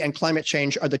inequality and climate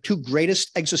change are the two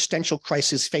greatest existential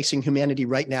crises facing humanity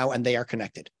right now, and they are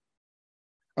connected.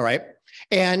 All right.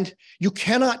 And you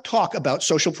cannot talk about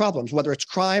social problems, whether it's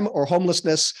crime or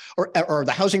homelessness or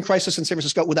the housing crisis in San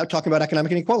Francisco, without talking about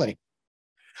economic inequality.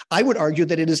 I would argue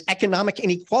that it is economic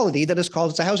inequality that has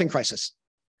caused the housing crisis.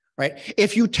 Right?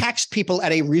 If you taxed people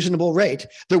at a reasonable rate,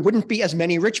 there wouldn't be as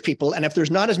many rich people. And if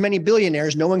there's not as many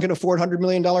billionaires, no one can afford $100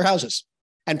 million houses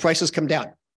and prices come down.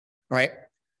 All right.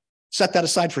 Set that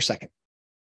aside for a second.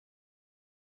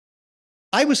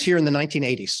 I was here in the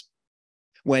 1980s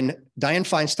when Dianne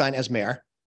Feinstein, as mayor,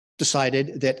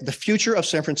 decided that the future of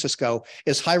San Francisco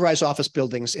is high-rise office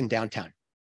buildings in downtown,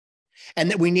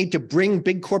 and that we need to bring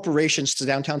big corporations to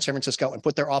downtown San Francisco and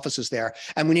put their offices there,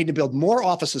 and we need to build more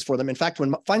offices for them. In fact,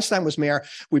 when Feinstein was mayor,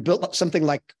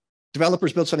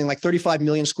 developers built something like 35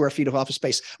 million square feet of office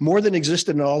space, more than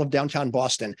existed in all of downtown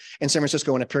Boston and San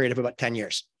Francisco in a period of about 10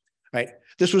 years. Right?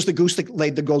 This was the goose that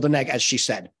laid the golden egg, as she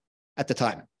said at the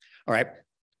time. All right.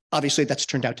 Obviously, that's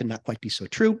turned out to not quite be so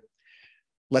true.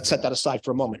 Let's set that aside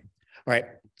for a moment. All right.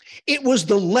 It was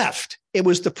the left, it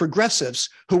was the progressives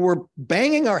who were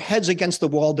banging our heads against the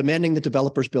wall, demanding that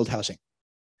developers build housing.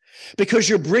 Because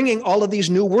you're bringing all of these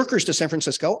new workers to San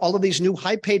Francisco, all of these new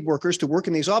high-paid workers to work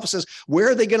in these offices. Where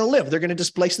are they going to live? They're going to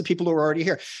displace the people who are already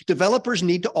here. Developers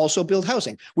need to also build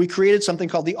housing. We created something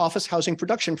called the Office Housing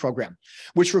Production Program,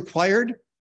 which required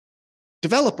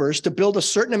developers to build a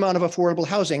certain amount of affordable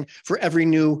housing for every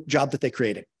new job that they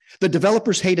created. The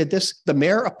developers hated this. The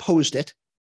mayor opposed it,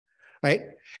 right?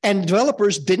 And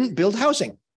developers didn't build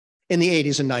housing in the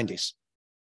 80s and 90s.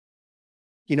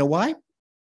 You know why?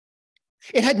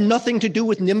 It had nothing to do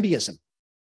with NIMBYism.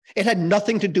 It had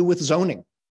nothing to do with zoning.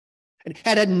 It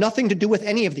had nothing to do with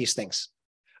any of these things,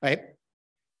 right?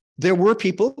 There were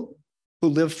people who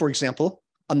live, for example,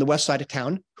 on the west side of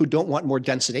town who don't want more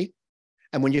density.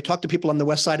 And when you talk to people on the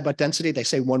west side about density, they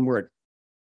say one word: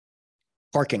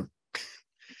 parking.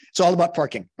 It's all about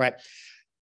parking, right?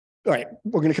 All right,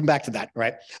 we're going to come back to that,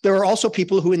 right? There are also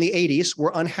people who in the 80s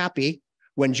were unhappy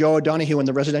when Joe O'Donoghue and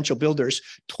the residential builders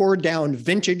tore down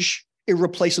vintage,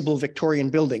 irreplaceable Victorian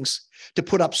buildings to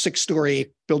put up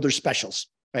 6-story builder specials,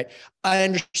 right? I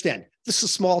understand. This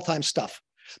is small-time stuff.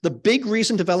 The big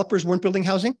reason developers weren't building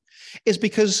housing is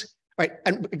because, right,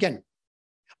 and again,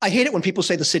 I hate it when people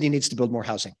say the city needs to build more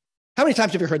housing. How many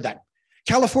times have you heard that?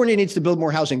 California needs to build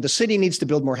more housing. The city needs to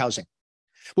build more housing.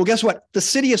 Well, guess what? The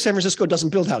city of San Francisco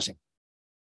doesn't build housing.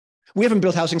 We haven't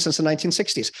built housing since the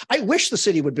 1960s. I wish the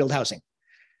city would build housing.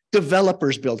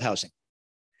 Developers build housing.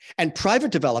 And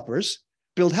private developers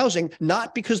build housing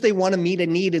not because they want to meet a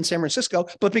need in San Francisco,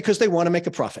 but because they want to make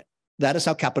a profit. That is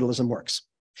how capitalism works.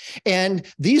 And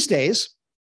these days,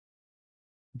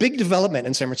 big development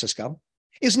in San Francisco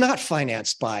is not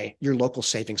financed by your local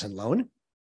savings and loan.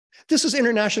 This is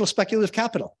international speculative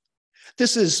capital.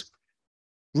 This is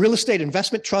real estate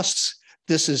investment trusts.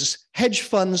 This is hedge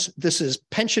funds. This is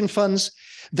pension funds.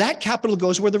 That capital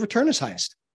goes where the return is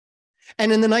highest.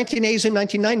 And in the 1980s and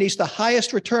 1990s, the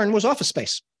highest return was office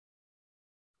space.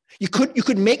 You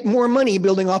could make more money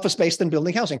building office space than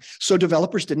building housing. So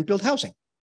developers didn't build housing,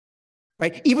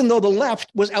 right? Even though the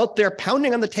left was out there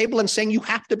pounding on the table and saying you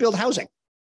have to build housing.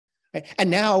 Right? And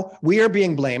now we are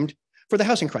being blamed for the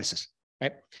housing crisis,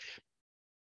 right?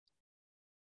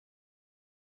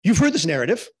 You've heard this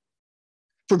narrative.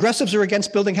 Progressives are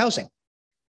against building housing.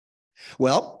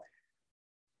 Well,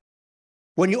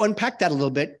 when you unpack that a little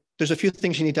bit, there's a few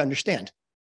things you need to understand.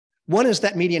 One is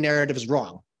that media narrative is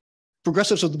wrong.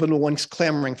 Progressives have been the ones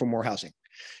clamoring for more housing.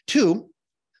 Two,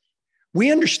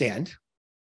 we understand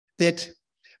that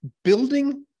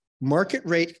building market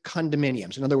rate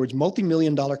condominiums, in other words,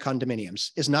 multi-million-dollar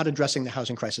condominiums, is not addressing the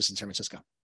housing crisis in San Francisco.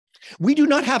 We do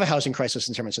not have a housing crisis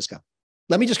in San Francisco.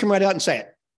 Let me just come right out and say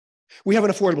it. We have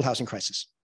an affordable housing crisis,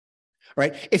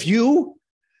 right? If you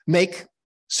make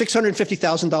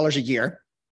 $650,000 a year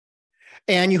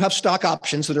and you have stock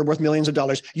options that are worth millions of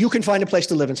dollars, you can find a place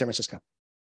to live in San Francisco.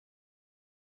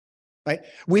 right?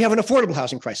 We have an affordable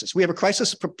housing crisis. We have a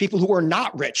crisis for people who are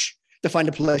not rich to find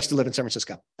a place to live in San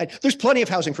Francisco. Right? There's plenty of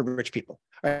housing for rich people,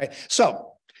 right?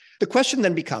 So the question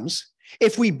then becomes,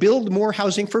 if we build more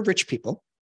housing for rich people,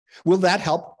 will that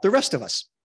help the rest of us?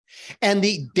 And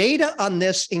the data on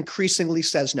this increasingly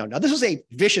says no. Now, this is a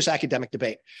vicious academic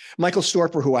debate. Michael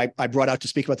Storper, who I brought out to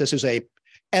speak about this, is an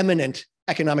eminent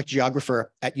economic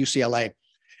geographer at UCLA,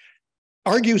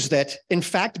 argues that, in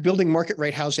fact, building market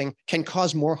rate housing can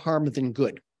cause more harm than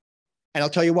good. And I'll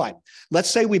tell you why. Let's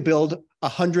say we build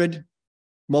 100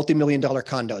 multi-million-dollar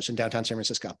condos in downtown San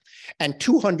Francisco, and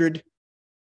 200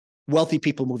 wealthy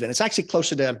people move in. It's actually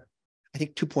closer to, I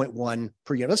think, 2.1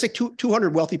 per unit. Let's say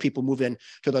 200 wealthy people move in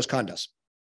to those condos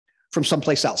from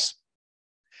someplace else.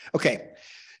 Okay,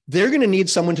 they're going to need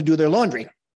someone to do their laundry,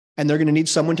 and they're going to need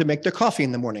someone to make their coffee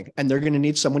in the morning, and they're going to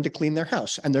need someone to clean their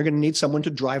house, and they're going to need someone to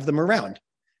drive them around,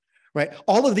 right?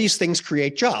 All of these things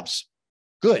create jobs.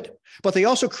 Good, but they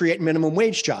also create minimum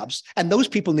wage jobs, and those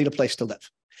people need a place to live.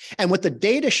 And what the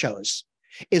data shows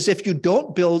is if you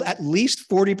don't build at least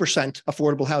 40%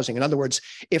 affordable housing, in other words,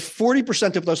 if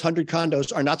 40% of those 100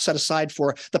 condos are not set aside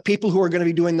for the people who are going to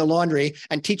be doing the laundry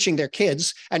and teaching their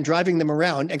kids and driving them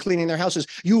around and cleaning their houses,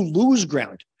 you lose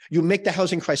ground. You make the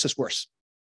housing crisis worse.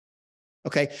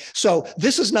 Okay, so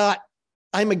this is not,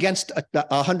 I'm against a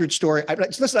 100-story,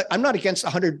 I'm not against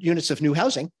 100 units of new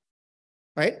housing,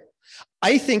 right?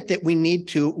 I think that we need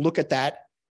to look at that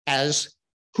as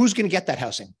who's going to get that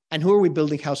housing and who are we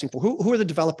building housing for? Who are the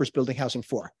developers building housing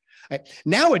for? Right?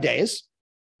 Nowadays,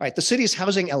 right, the city's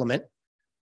housing element,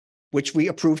 which we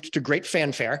approved to great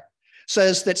fanfare,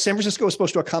 says that San Francisco is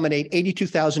supposed to accommodate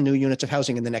 82,000 new units of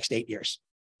housing in the next 8 years.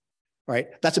 Right?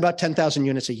 That's about 10,000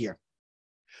 units a year.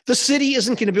 The city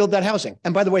isn't going to build that housing.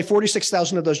 And by the way,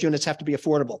 46,000 of those units have to be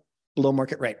affordable, below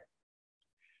market rate.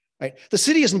 Right? The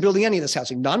city isn't building any of this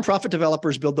housing. Nonprofit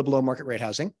developers build the below market rate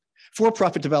housing.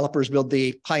 For-profit developers build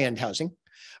the high-end housing.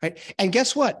 Right? And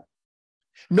guess what?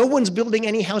 No one's building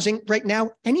any housing right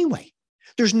now anyway.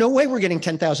 There's no way we're getting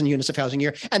 10,000 units of housing a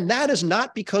year. And that is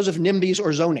not because of NIMBYs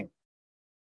or zoning.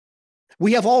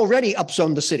 We have already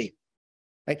upzoned the city.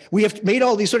 Right? We have made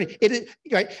all these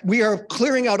right? We are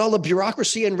clearing out all the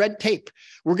bureaucracy and red tape.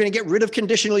 We're going to get rid of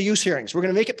conditional use hearings. We're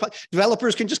going to make it,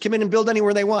 developers can just come in and build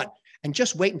anywhere they want. And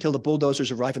just wait until the bulldozers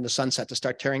arrive in the sunset to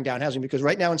start tearing down housing. Because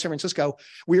right now in San Francisco,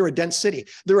 we are a dense city.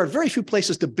 There are very few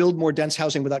places to build more dense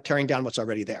housing without tearing down what's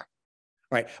already there.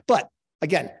 Right? But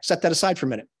again, set that aside for a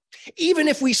minute. Even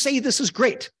if we say this is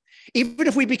great, even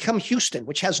if we become Houston,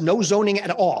 which has no zoning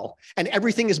at all, and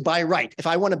everything is by right. If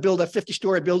I want to build a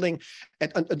 50-story building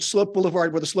at Sloat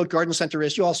Boulevard where the Sloat Garden Center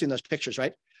is, you all seen those pictures,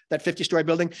 right? That 50-story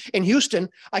building. In Houston,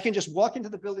 I can just walk into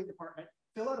the building department,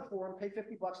 fill out a form, pay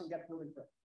 $50 and get a building permit.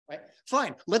 Right?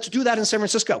 Fine, let's do that in San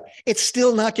Francisco. It's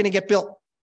still not going to get built.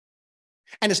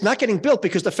 And it's not getting built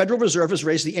because the Federal Reserve has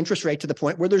raised the interest rate to the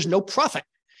point where there's no profit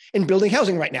in building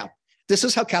housing right now. This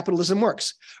is how capitalism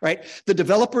works, right? The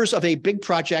developers of a big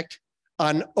project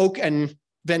on Oak and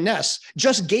Van Ness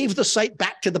just gave the site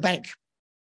back to the bank,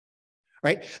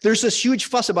 right? There's this huge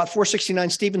fuss about 469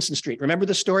 Stevenson Street. Remember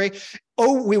the story?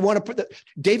 Oh, we want to put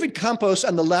David Campos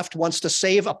on the left wants to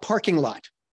save a parking lot.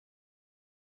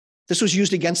 This was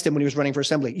used against him when he was running for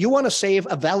assembly. You want to save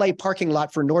a valet parking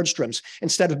lot for Nordstrom's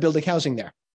instead of building housing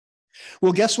there.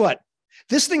 Well, guess what?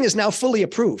 This thing is now fully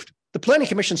approved. The Planning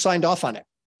Commission signed off on it.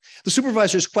 The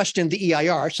supervisors questioned the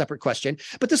EIR, separate question,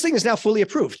 but this thing is now fully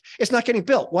approved. It's not getting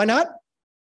built. Why not?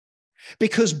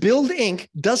 Because Build Inc.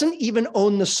 doesn't even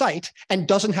own the site and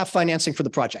doesn't have financing for the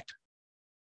project.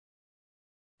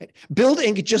 Build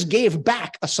Inc. just gave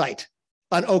back a site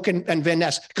on Oak and Van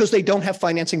Ness because they don't have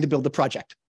financing to build the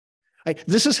project. Right?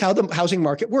 This is how the housing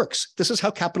market works. This is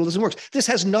how capitalism works. This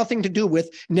has nothing to do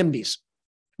with NIMBYs.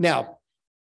 Now,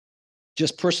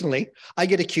 just personally, I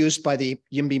get accused by the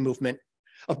YIMBY movement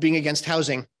of being against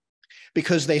housing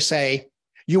because they say,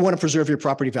 you want to preserve your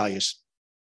property values.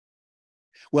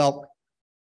 Well,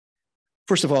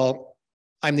 first of all,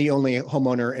 I'm the only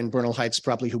homeowner in Bernal Heights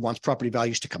probably who wants property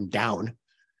values to come down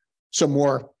so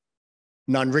more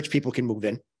non-rich people can move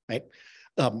in, right?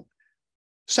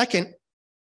 Second,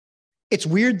 it's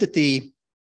weird that the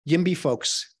YIMBY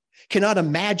folks cannot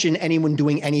imagine anyone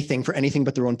doing anything for anything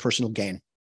but their own personal gain.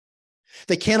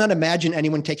 They cannot imagine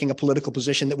anyone taking a political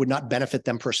position that would not benefit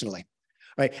them personally,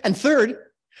 right? And third,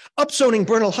 upzoning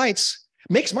Bernal Heights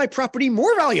makes my property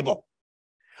more valuable.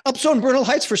 Upzone Bernal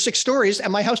Heights for 6 stories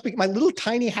and my house, my little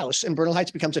tiny house in Bernal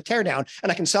Heights becomes a teardown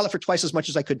and I can sell it for twice as much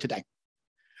as I could today,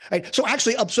 right? So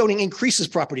actually upzoning increases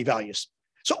property values.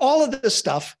 So all of this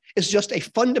stuff is just a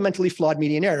fundamentally flawed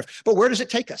media narrative. But where does it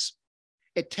take us?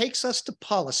 It takes us to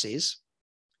policies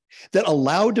that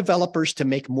allow developers to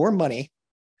make more money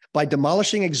by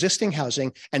demolishing existing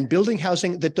housing and building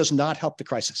housing that does not help the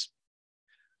crisis.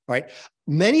 All right.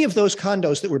 Many of those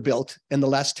condos that were built in the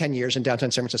last 10 years in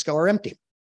downtown San Francisco are empty.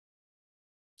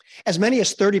 As many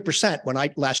as 30% when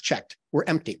I last checked were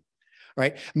empty.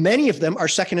 Right? Many of them are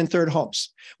second and third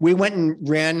homes. We went and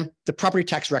ran the property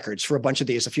tax records for a bunch of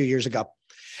these a few years ago.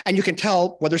 And you can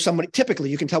tell whether typically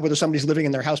you can tell whether somebody's living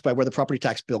in their house by where the property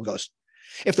tax bill goes.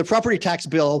 If the property tax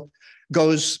bill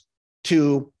goes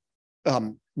to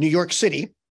New York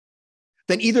City,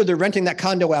 then either they're renting that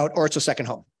condo out or it's a second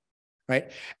home, right?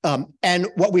 And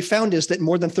what we found is that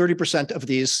more than 30% of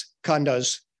these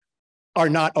condos are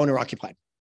not owner occupied.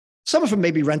 Some of them may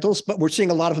be rentals, but we're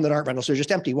seeing a lot of them that aren't rentals. They're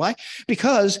just empty. Why?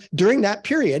 Because during that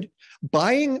period,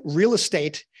 buying real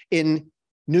estate in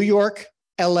New York,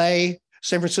 LA,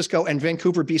 San Francisco, and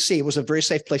Vancouver, BC was a very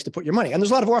safe place to put your money. And there's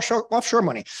a lot of offshore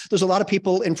money. There's a lot of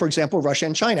people in, for example, Russia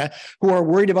and China who are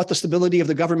worried about the stability of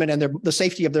the government and the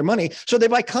safety of their money. So they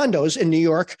buy condos in New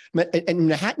York, in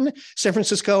Manhattan, San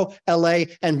Francisco, LA,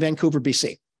 and Vancouver,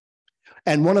 BC.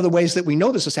 And one of the ways that we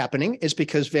know this is happening is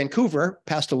because Vancouver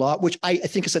passed a law, which I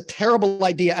think is a terrible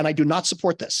idea, and I do not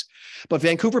support this. But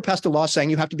Vancouver passed a law saying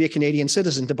you have to be a Canadian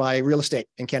citizen to buy real estate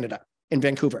in Canada, in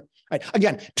Vancouver. Right?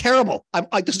 Again, terrible.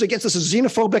 This is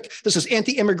xenophobic. This is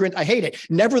anti-immigrant. I hate it.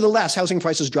 Nevertheless, housing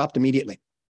prices dropped immediately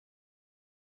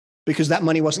because that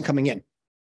money wasn't coming in.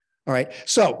 All right.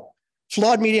 So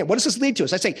flawed media. What does this lead to?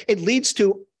 As I say, it leads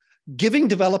to giving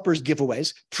developers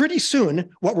giveaways. Pretty soon,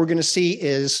 what we're going to see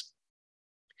is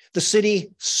the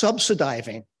city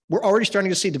subsidizing. We're already starting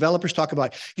to see developers talk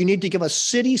about, you need to give us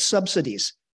city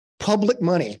subsidies, public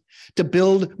money to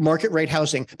build market rate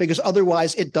housing, because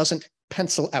otherwise it doesn't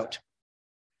pencil out.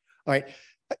 All right.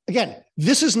 Again,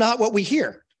 this is not what we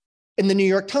hear in the New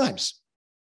York Times.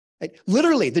 Right?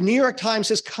 Literally, the New York Times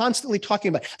is constantly talking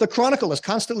about, the Chronicle is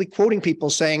constantly quoting people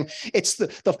saying it's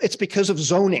because of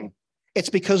zoning. It's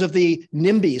because of the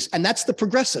NIMBYs, and that's the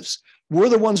progressives. We're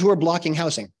the ones who are blocking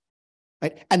housing.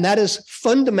 Right? And that is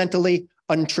fundamentally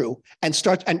untrue and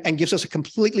gives us a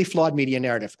completely flawed media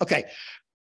narrative. Okay,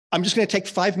 I'm just going to take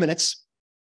 5 minutes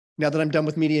now that I'm done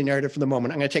with media narrative for the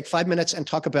moment. I'm going to take 5 minutes and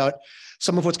talk about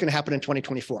some of what's going to happen in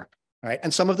 2024. All right,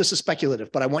 and some of this is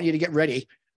speculative, but I want you to get ready.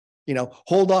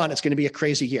 Hold on, it's going to be a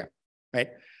crazy year. Right?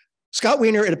 Scott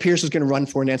Wiener, it appears, is going to run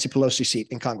for Nancy Pelosi's seat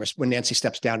in Congress when Nancy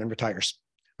steps down and retires.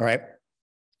 All right.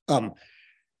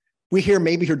 We hear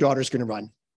maybe her daughter's going to run.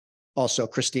 Also,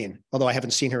 Christine, although I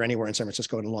haven't seen her anywhere in San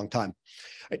Francisco in a long time.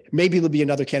 Maybe there'll be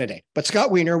another candidate, but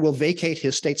Scott Wiener will vacate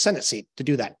his state Senate seat to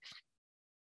do that.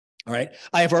 All right.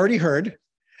 I have already heard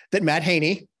that Matt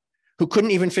Haney, who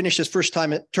couldn't even finish his first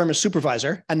term as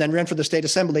supervisor and then ran for the state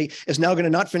assembly, is now going to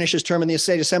not finish his term in the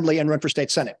state assembly and run for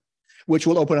state Senate, which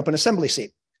will open up an assembly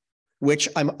seat, which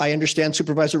I understand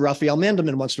Supervisor Raphael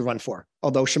Mandelman wants to run for,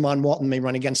 although Shaman Walton may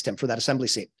run against him for that assembly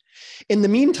seat. In the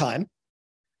meantime,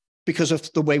 because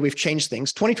of the way we've changed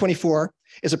things, 2024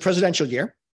 is a presidential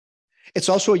year. It's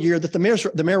also a year that the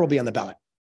mayor will be on the ballot.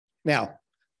 Now,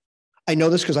 I know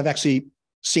this because I've actually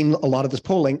seen a lot of this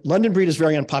polling. London Breed is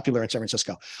very unpopular in San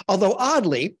Francisco, although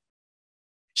oddly,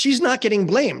 she's not getting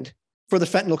blamed for the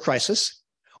fentanyl crisis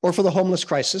or for the homeless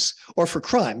crisis or for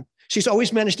crime. She's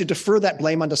always managed to defer that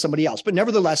blame onto somebody else. But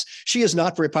nevertheless, she is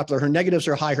not very popular. Her negatives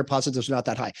are high. Her positives are not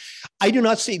that high. I do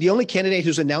not see, the only candidate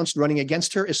who's announced running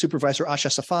against her is Supervisor Asha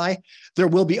Safai. There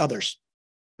will be others,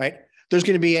 right? There's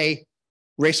going to be a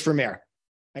race for mayor,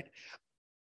 right?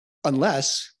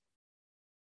 Unless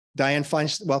Dianne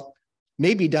Feinstein, well,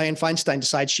 maybe Dianne Feinstein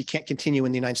decides she can't continue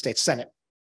in the United States Senate,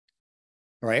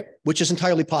 all right? Which is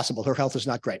entirely possible. Her health is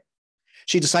not great.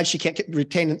 She decides she can't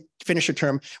finish her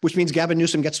term, which means Gavin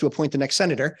Newsom gets to appoint the next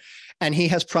senator. And he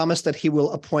has promised that he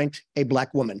will appoint a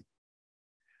Black woman.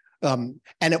 And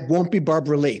it won't be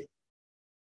Barbara Lee,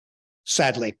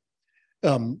 sadly.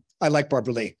 I like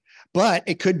Barbara Lee. But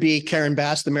it could be Karen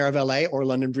Bass, the mayor of LA, or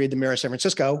London Breed, the mayor of San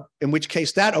Francisco, in which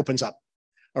case that opens up.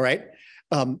 All right.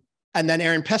 And then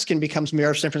Aaron Peskin becomes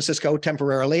mayor of San Francisco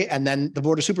temporarily. And then the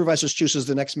Board of Supervisors chooses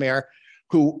the next mayor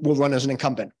who will run as an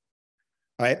incumbent.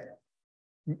 All right.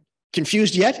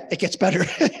 Confused yet? It gets better.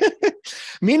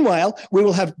 Meanwhile, we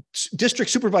will have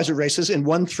district supervisor races in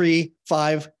 1, 3,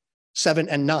 5, 7,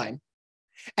 and 9.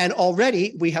 And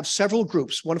already we have several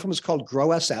groups. One of them is called Grow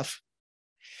SF,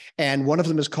 and one of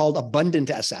them is called Abundant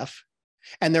SF.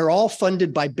 And they're all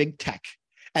funded by big tech.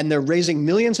 And they're raising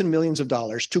millions and millions of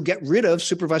dollars to get rid of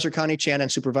Supervisor Connie Chan and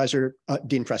Supervisor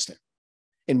Dean Preston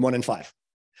in 1 and 5.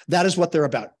 That is what they're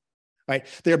about. Right?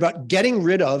 They're about getting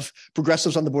rid of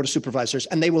progressives on the Board of Supervisors,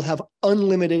 and they will have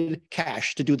unlimited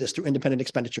cash to do this through independent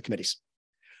expenditure committees.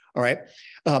 All right.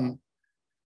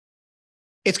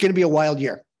 It's going to be a wild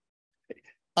year.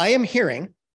 I am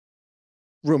hearing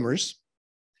rumors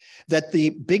that the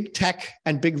big tech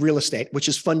and big real estate, which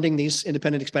is funding these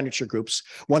independent expenditure groups,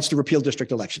 wants to repeal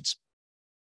district elections.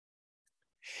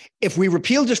 If we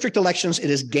repeal district elections, it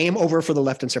is game over for the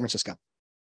left in San Francisco,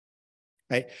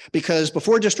 right? Because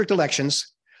before district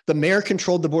elections, the mayor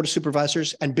controlled the board of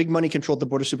supervisors and big money controlled the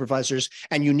board of supervisors.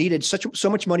 And you needed so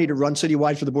much money to run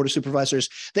citywide for the board of supervisors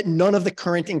that none of the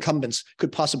current incumbents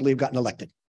could possibly have gotten elected,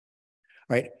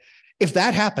 right? If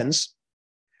that happens,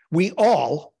 we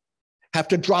all have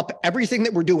to drop everything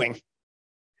that we're doing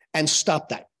and stop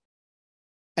that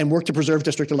and work to preserve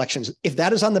district elections. If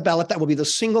that is on the ballot, that will be the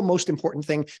single most important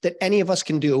thing that any of us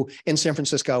can do in San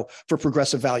Francisco for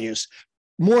progressive values.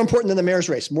 More important than the mayor's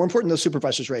race, more important than the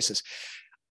supervisors' races.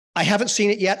 I haven't seen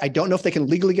it yet. I don't know if they can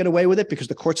legally get away with it because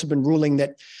the courts have been ruling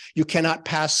that you cannot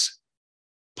pass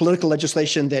political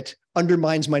legislation that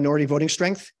undermines minority voting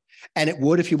strength. And it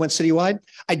would if you went citywide.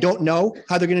 I don't know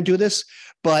how they're going to do this,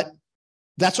 but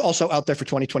that's also out there for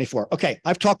 2024. Okay,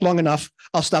 I've talked long enough.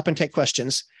 I'll stop and take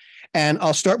questions. And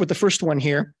I'll start with the first one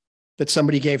here that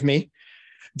somebody gave me.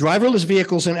 Driverless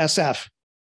vehicles in SF,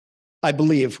 I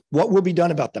believe. What will be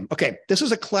done about them? Okay, this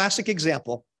is a classic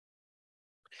example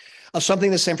of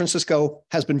something that San Francisco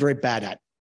has been very bad at.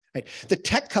 Right? The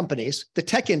tech companies, the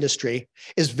tech industry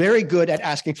is very good at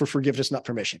asking for forgiveness, not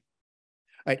permission.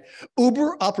 Right?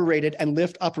 Uber operated and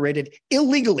Lyft operated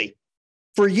illegally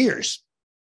for years.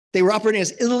 They were operating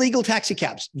as illegal taxi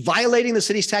cabs, violating the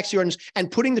city's taxi ordinance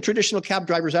and putting the traditional cab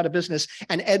drivers out of business.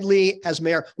 And Ed Lee, as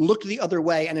mayor, looked the other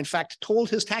way and in fact told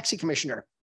his taxi commissioner,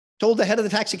 told the head of the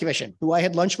taxi commission, who I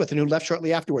had lunch with and who left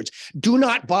shortly afterwards, do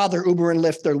not bother Uber and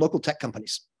Lyft, they're local tech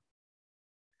companies.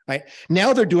 Right?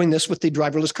 Now they're doing this with the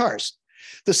driverless cars.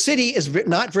 The city is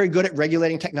not very good at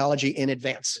regulating technology in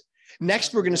advance.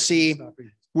 Next, we're going to see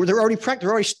where they're already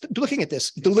looking at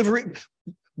this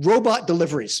robot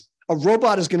deliveries. A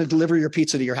robot is going to deliver your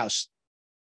pizza to your house.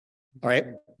 All right.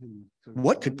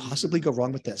 What could possibly go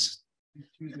wrong with this?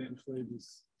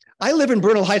 I live in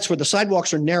Bernal Heights where the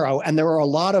sidewalks are narrow and there are a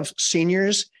lot of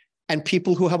seniors and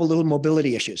people who have a little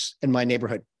mobility issues in my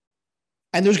neighborhood.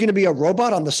 And there's going to be a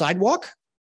robot on the sidewalk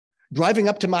driving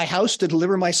up to my house to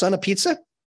deliver my son a pizza.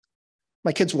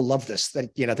 My kids will love this.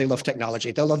 They love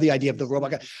technology. They'll love the idea of the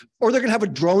robot. Or they're going to have a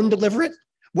drone deliver it.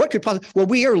 What could possibly, well,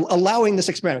 we are allowing this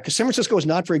experiment because San Francisco is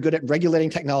not very good at regulating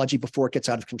technology before it gets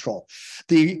out of control.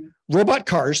 The robot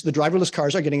cars, the driverless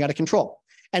cars are getting out of control.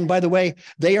 And by the way,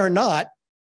 they are not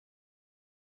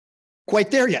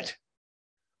quite there yet.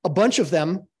 A bunch of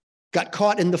them got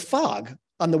caught in the fog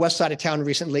on the west side of town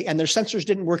recently, and their sensors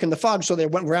didn't work in the fog, so they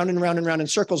went round and round and round in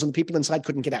circles, and the people inside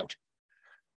couldn't get out.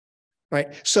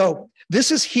 Right? So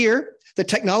this is here. The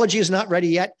technology is not ready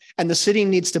yet, and the city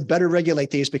needs to better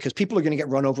regulate these because people are going to get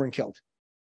run over and killed.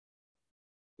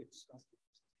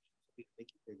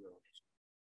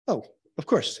 Oh, of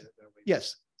course.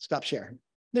 Yes. Stop share.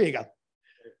 There you go.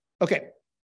 Okay.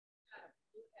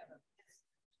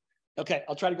 Okay.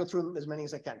 I'll try to go through as many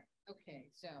as I can. Okay.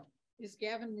 So is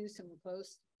Gavin Newsom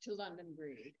close to London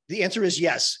Breed? The answer is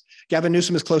yes. Gavin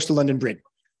Newsom is close to London Breed.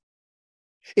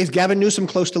 Is Gavin Newsom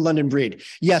close to London Breed?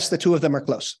 Yes, the two of them are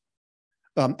close.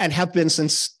 And have been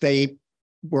since they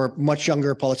were much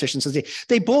younger politicians.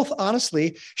 They both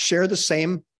honestly share the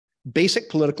same basic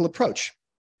political approach.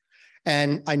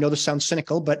 And I know this sounds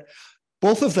cynical, but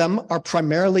both of them are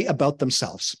primarily about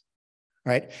themselves,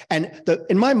 right? And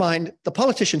in my mind, the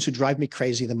politicians who drive me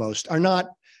crazy the most are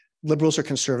not liberals or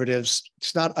conservatives.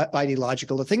 It's not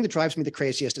ideological. The thing that drives me the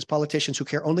craziest is politicians who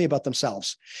care only about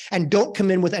themselves and don't come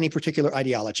in with any particular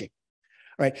ideology.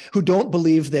 Right, who don't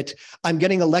believe that I'm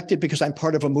getting elected because I'm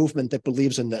part of a movement that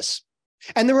believes in this.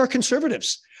 And there are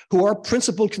conservatives who are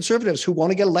principled conservatives who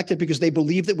want to get elected because they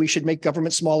believe that we should make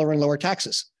government smaller and lower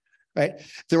taxes. Right?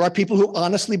 There are people who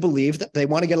honestly believe that they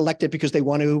want to get elected because they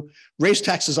want to raise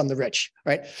taxes on the rich.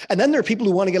 Right? And then there are people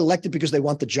who want to get elected because they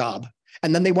want the job.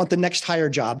 And then they want the next higher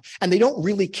job. And they don't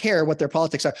really care what their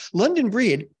politics are. London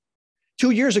Breed,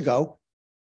 2 years ago,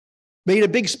 made a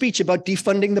big speech about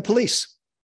defunding the police.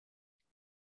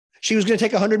 She was going to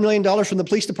take $100 million from the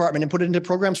police department and put it into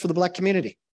programs for the Black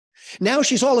community. Now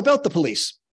she's all about the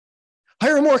police.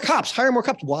 Hire more cops, hire more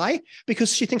cops. Why?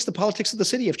 Because she thinks the politics of the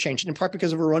city have changed, in part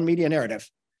because of her own media narrative.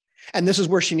 And this is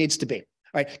where she needs to be. All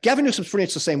right. Gavin Newsom's pretty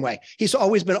much the same way. He's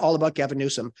always been all about Gavin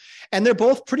Newsom. And they're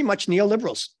both pretty much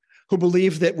neoliberals who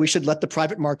believe that we should let the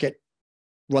private market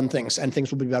run things and things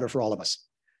will be better for all of us.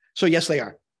 So yes, they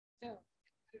are. So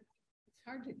it's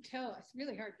hard to tell. It's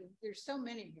really hard. There's so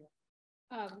many here.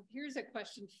 Here's a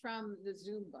question from the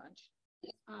Zoom bunch.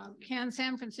 Can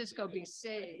San Francisco be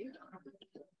saved?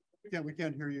 Yeah, we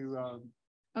can't hear you.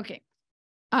 Okay.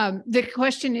 The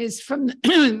question is from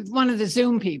one of the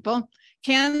Zoom people.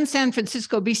 Can San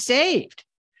Francisco be saved?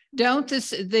 Don't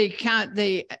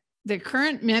the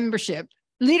current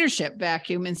leadership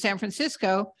vacuum in San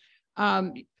Francisco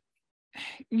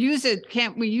use it?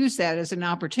 Can't we use that as an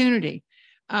opportunity?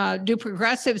 Do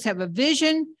progressives have a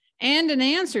vision and an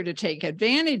answer to take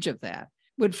advantage of that?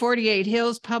 Would 48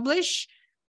 Hills publish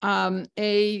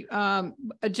a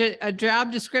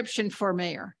job description for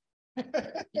mayor?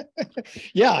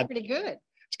 Yeah, Pretty good.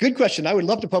 it's a good question. I would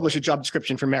love to publish a job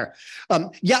description for mayor.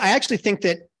 Yeah, I actually think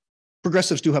that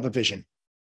progressives do have a vision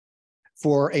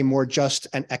for a more just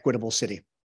and equitable city.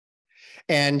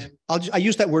 And I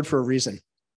use that word for a reason.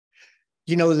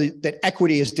 You know, that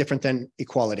equity is different than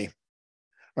equality,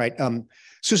 right?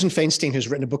 Susan Feinstein has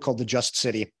written a book called The Just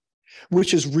City,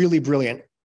 which is really brilliant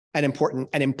and important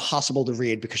and impossible to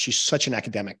read because she's such an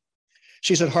academic.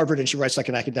 She's at Harvard and she writes like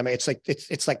an academic.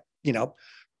 It's like, you know,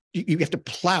 you have to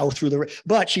plow through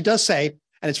but she does say,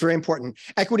 and it's very important,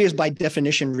 equity is by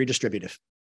definition redistributive,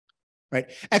 right?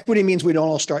 Equity means we don't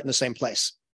all start in the same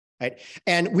place, right?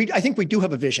 And I think we do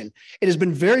have a vision. It has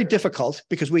been very difficult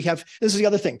because this is the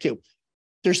other thing too.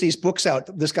 There's these books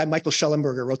out. This guy, Michael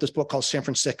Schellenberger, wrote this book called San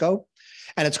Francisco,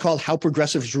 and it's called How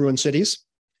Progressives Ruin Cities.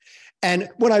 And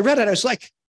when I read it, I was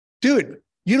like, dude,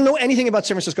 you don't know anything about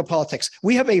San Francisco politics.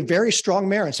 We have a very strong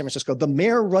mayor in San Francisco. The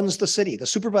mayor runs the city. The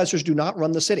supervisors do not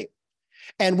run the city.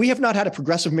 And we have not had a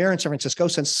progressive mayor in San Francisco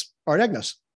since Art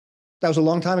Agnos. That was a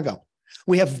long time ago.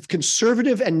 We have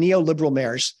conservative and neoliberal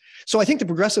mayors. So I think the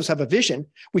progressives have a vision.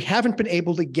 We haven't been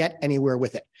able to get anywhere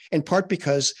with it, in part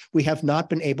because we have not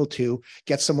been able to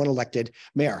get someone elected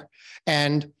mayor.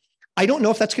 And I don't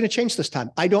know if that's going to change this time.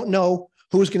 I don't know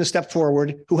who's going to step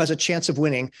forward, who has a chance of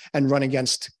winning and run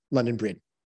against London Breed.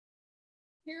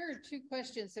 Here are two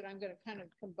questions that I'm going to kind of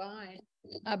combine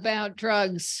about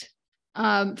drugs.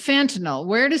 Fentanyl,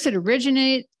 where does it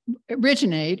originate,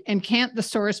 and can't the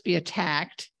source be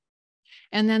attacked?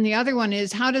 And then the other one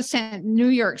is, how does New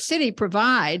York City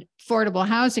provide affordable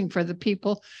housing for the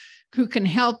people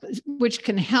which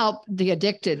can help the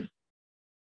addicted?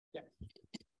 Yeah.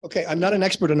 Okay, I'm not an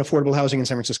expert on affordable housing in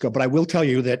San Francisco, but I will tell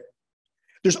you that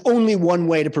there's only one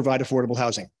way to provide affordable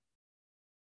housing,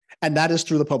 and that is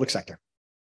through the public sector,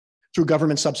 through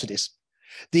government subsidies.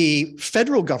 The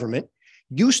federal government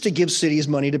used to give cities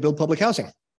money to build public housing.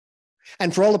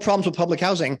 And for all the problems with public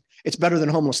housing, it's better than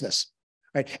homelessness,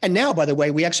 right? And now, by the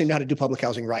way, we actually know how to do public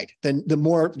housing right. The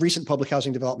more recent public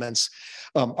housing developments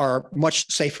are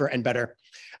much safer and better.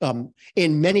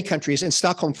 In many countries, in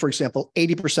Stockholm, for example,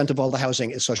 80% of all the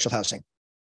housing is social housing.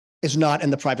 It's not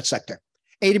in the private sector.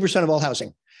 80% of all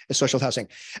housing is social housing.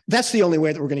 That's the only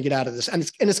way that we're going to get out of this. And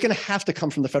it's going to have to come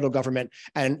from the federal government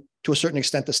and to a certain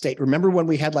extent, the state. Remember when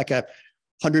we had like a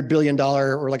 $100 billion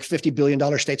or like $50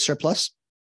 billion state surplus?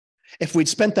 If we'd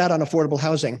spent that on affordable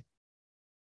housing,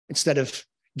 instead of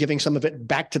giving some of it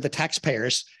back to the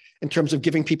taxpayers in terms of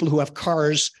giving people who have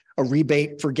cars a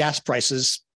rebate for gas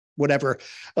prices, whatever,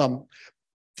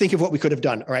 think of what we could have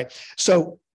done, all right?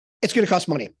 So it's going to cost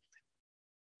money.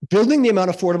 Building the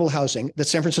amount of affordable housing that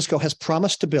San Francisco has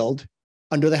promised to build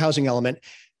under the housing element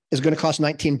is going to cost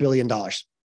 $19 billion.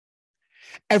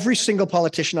 Every single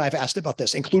politician I've asked about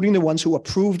this, including the ones who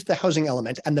approved the housing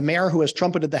element and the mayor who has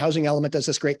trumpeted the housing element as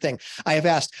this great thing, I have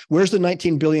asked, where's the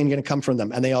 $19 billion going to come from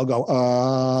them? And they all go,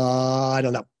 I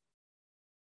don't know,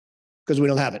 because we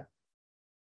don't have it.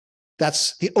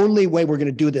 That's the only way we're going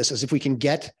to do this, is if we can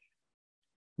get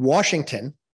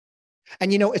Washington.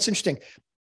 And you know, it's interesting.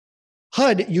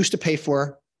 HUD used to pay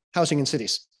for housing in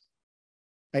cities,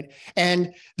 right?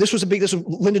 And this was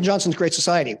Lyndon Johnson's Great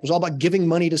Society. It was all about giving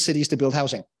money to cities to build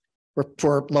housing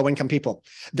for low-income people.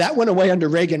 That went away under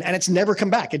Reagan, and it's never come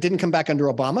back. It didn't come back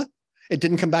under Obama. It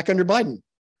didn't come back under Biden.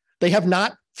 They have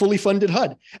not fully funded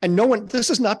HUD. And this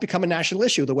has not become a national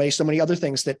issue the way so many other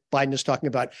things that Biden is talking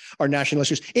about are national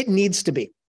issues. It needs to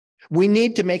be. We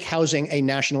need to make housing a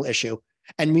national issue.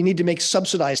 And we need to make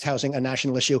subsidized housing a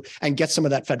national issue and get some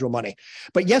of that federal money.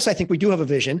 But yes, I think we do have a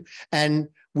vision, and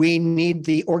we need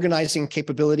the organizing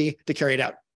capability to carry it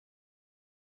out.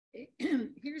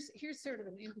 Here's sort of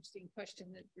an interesting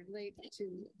question that relates to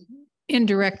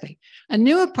indirectly. A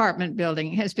new apartment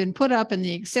building has been put up in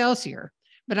the Excelsior,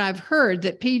 but I've heard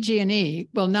that PG&E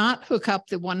will not hook up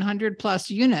the 100 plus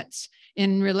units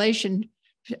in relation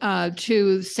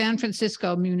to San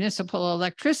Francisco municipal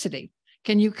electricity.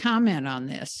 Can you comment on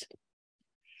this?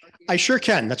 I sure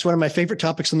can. That's one of my favorite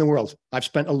topics in the world. I've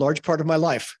spent a large part of my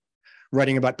life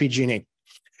writing about PG&E.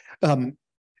 San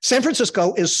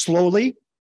Francisco is slowly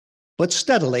but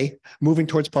steadily moving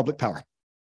towards public power,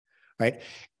 right?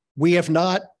 We have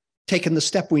not taken the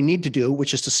step we need to do,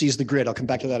 which is to seize the grid. I'll come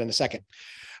back to that in a second.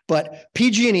 But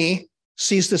PG&E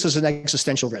sees this as an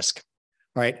existential risk.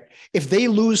 All right. If they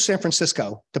lose San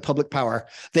Francisco to public power,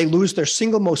 they lose their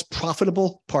single most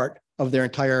profitable part of their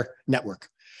entire network.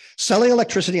 Selling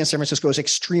electricity in San Francisco is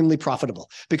extremely profitable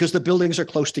because the buildings are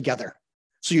close together.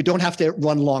 So you don't have to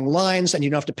run long lines and you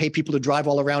don't have to pay people to drive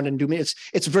all around and do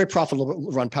it's very profitable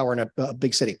to run power in a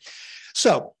big city.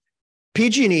 So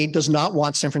PG&E does not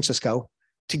want San Francisco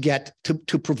to get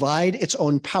to provide its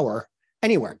own power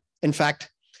anywhere. In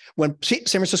fact, when San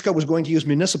Francisco was going to use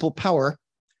municipal power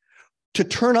to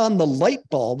turn on the light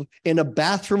bulb in a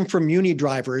bathroom for Muni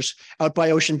drivers out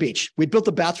by Ocean Beach. We built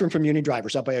a bathroom for Muni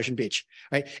drivers out by Ocean Beach,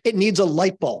 right? It needs a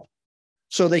light bulb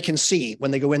so they can see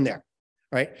when they go in there,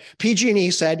 right? PG&E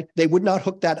said they would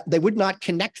not they would not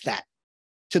connect that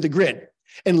to the grid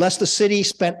unless the city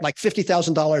spent like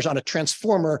 $50,000 on a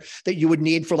transformer that you would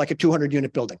need for like a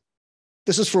 200-unit building.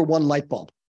 This is for one light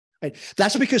bulb. Right?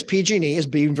 That's because PG&E is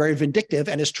being very vindictive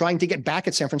and is trying to get back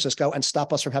at San Francisco and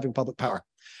stop us from having public power.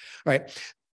 Right.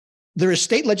 There is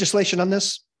state legislation on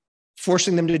this,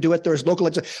 forcing them to do it. There is local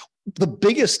legislation. The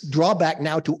biggest drawback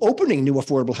now to opening new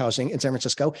affordable housing in San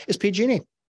Francisco is PG&E,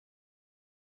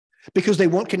 because they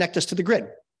won't connect us to the grid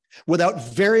without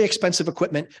very expensive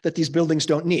equipment that these buildings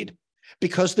don't need,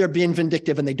 because they're being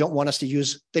vindictive and they don't want us to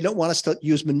use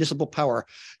municipal power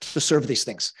to serve these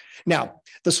things. Now,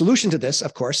 the solution to this,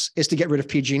 of course, is to get rid of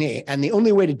PG&E. And the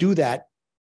only way to do that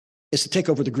is to take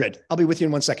over the grid. I'll be with you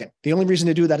in 1 second. The only reason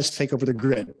to do that is to take over the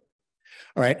grid.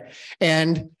 All right.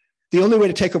 And the only way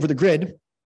to take over the grid,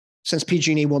 since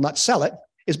PG&E will not sell it,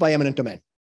 is by eminent domain.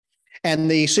 And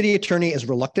the city attorney is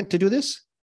reluctant to do this.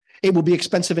 It will be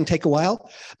expensive and take a while.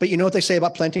 But you know what they say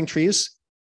about planting trees?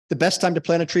 The best time to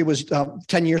plant a tree was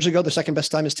 10 years ago. The second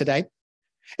best time is today.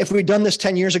 If we'd done this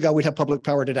 10 years ago, we'd have public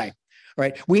power today. All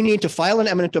right. We need to file an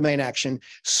eminent domain action,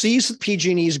 seize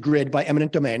PG&E's grid by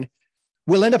eminent domain.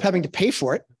 We'll end up having to pay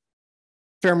for it,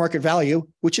 fair market value,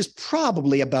 which is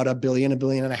probably about $1 billion, $1.5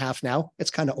 billion now. It's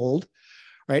kind of old,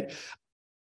 right?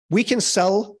 We can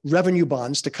sell revenue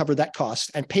bonds to cover that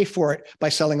cost and pay for it by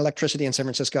selling electricity in San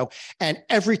Francisco. And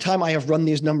every time I have run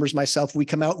these numbers myself, we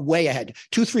come out way ahead,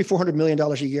 $200–400 million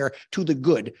a year to the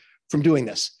good from doing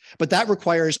this. But that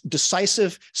requires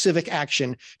decisive civic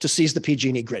action to seize the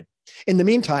PG&E grid. In the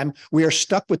meantime, we are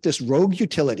stuck with this rogue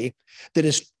utility that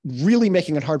is really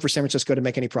making it hard for San Francisco to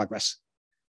make any progress.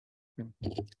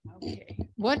 Okay.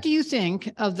 What do you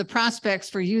think of the prospects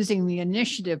for using the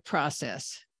initiative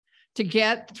process to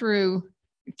get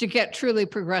truly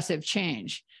progressive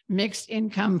change? Mixed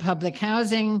income public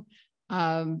housing,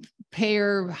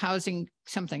 payer housing,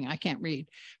 something I can't read,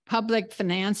 public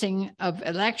financing of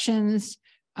elections,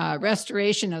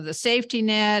 restoration of the safety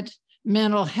net,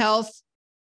 mental health.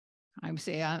 I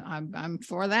say I'm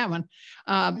for that one.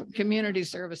 Community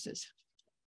services.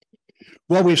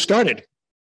 Well, we've started,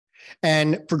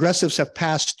 and progressives have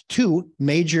passed 2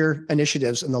 major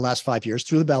initiatives in the last 5 years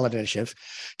through the ballot initiative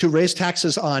to raise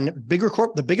taxes on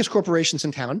the biggest corporations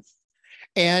in town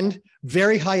and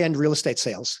very high-end real estate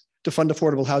sales to fund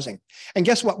affordable housing. And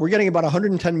guess what? We're getting about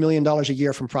 $110 million a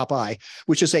year from Prop I,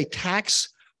 which is a tax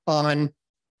on,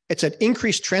 it's an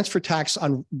increased transfer tax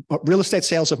on real estate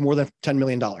sales of more than $10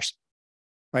 million.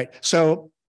 Right.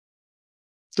 So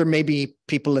there may be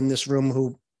people in this room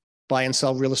who buy and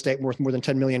sell real estate worth more than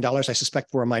 $10 million. I suspect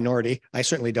we're a minority. I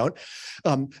certainly don't.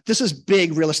 This is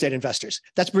big real estate investors.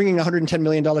 That's bringing $110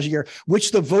 million a year,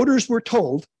 which the voters were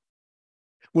told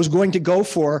was going to go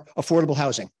for affordable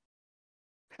housing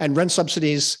and rent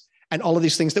subsidies and all of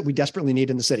these things that we desperately need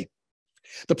in the city.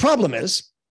 The problem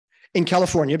is in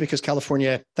California, because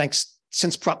California,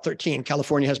 since Prop 13,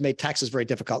 California has made taxes very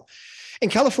difficult. In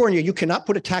California, you cannot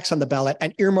put a tax on the ballot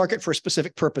and earmark it for a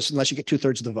specific purpose unless you get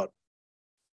 2/3 of the vote,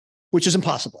 which is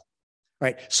impossible,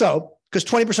 right? So, because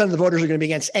 20% of the voters are going to be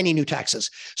against any new taxes.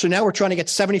 So now we're trying to get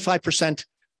 75%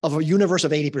 of a universe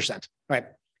of 80%, right?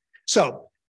 So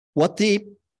what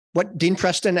Dean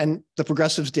Preston and the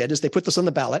progressives did is they put this on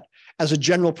the ballot as a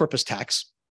general purpose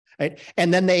tax, right?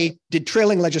 And then they did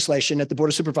trailing legislation at the Board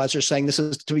of Supervisors saying this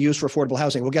is to be used for affordable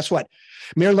housing. Well, guess what?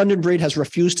 Mayor London Breed has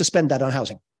refused to spend that on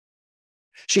housing.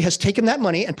 She has taken that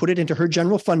money and put it into her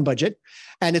general fund budget,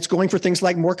 and it's going for things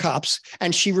like more cops,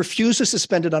 and she refuses to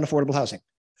spend it on affordable housing.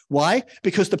 Why?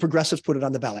 Because the progressives put it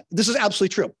on the ballot. This is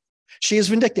absolutely true. She is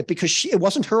vindictive because it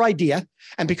wasn't her idea,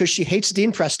 and because she hates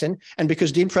Dean Preston, and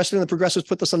because Dean Preston and the progressives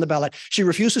put this on the ballot, she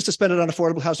refuses to spend it on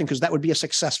affordable housing because that would be a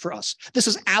success for us. This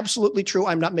is absolutely true.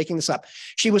 I'm not making this up.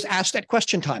 She was asked at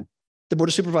question time the Board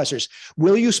of Supervisors,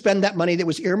 will you spend that money that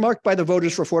was earmarked by the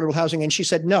voters for affordable housing? And she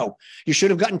said, no, you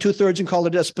should have gotten 2/3 and called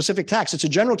it a specific tax. It's a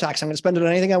general tax. I'm going to spend it on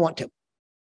anything I want to.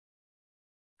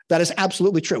 That is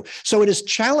absolutely true. So it is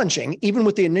challenging, even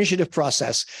with the initiative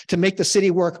process, to make the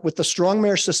city work with the strong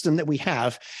mayor system that we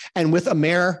have and with a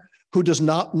mayor who does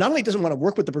not only doesn't want to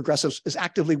work with the progressives, is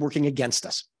actively working against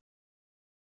us.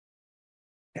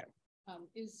 Yeah.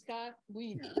 Is Scott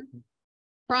Wiener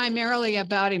primarily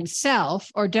about himself,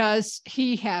 or does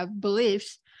he have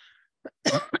beliefs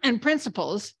and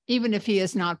principles, even if he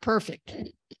is not perfect?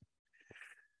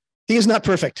 He is not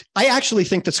perfect. I actually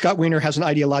think that Scott Wiener has an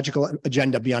ideological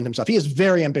agenda beyond himself. He is a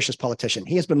very ambitious politician.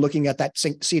 He has been looking at that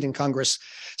seat in Congress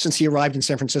since he arrived in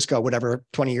San Francisco, whatever,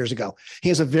 20 years ago. He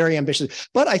is a very ambitious,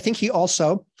 but I think he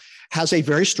also has a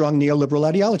very strong neoliberal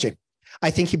ideology. I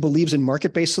think he believes in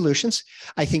market-based solutions.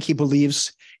 I think he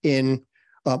believes in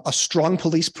a strong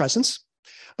police presence.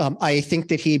 I think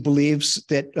that he believes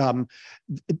that,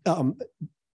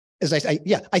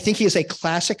 I think he is a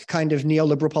classic kind of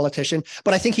neoliberal politician,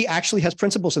 but I think he actually has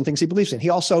principles and things he believes in.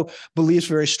 He also believes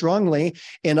very strongly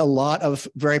in a lot of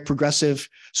very progressive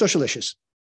social issues.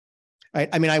 Right?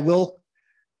 I mean, I will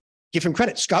give him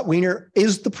credit. Scott Wiener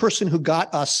is the person who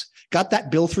got that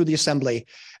bill through the Assembly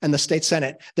and the state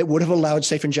Senate that would have allowed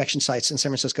safe injection sites in San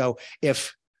Francisco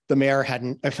if the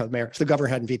governor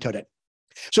hadn't vetoed it.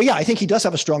 So yeah, I think he does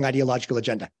have a strong ideological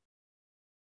agenda.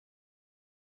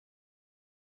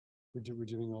 We're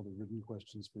doing all the written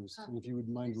questions first. And if you would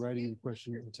mind writing your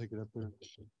question, we'll take it up there.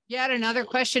 You had another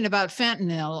question about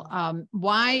fentanyl.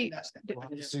 Why? We'll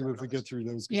have to see if we get through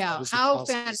those. Yeah, how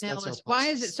fentanyl is, why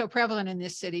is it so prevalent in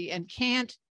this city, and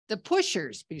can't the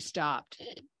pushers be stopped?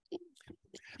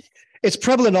 It's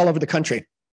prevalent all over the country,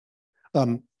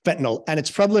 fentanyl. And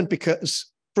it's prevalent because,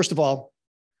 first of all,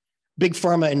 Big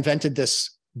Pharma invented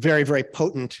this very, very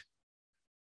potent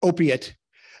opiate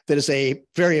that is a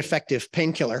very effective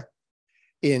painkiller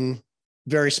in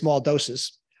very small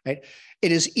doses. Right?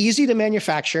 It is easy to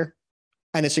manufacture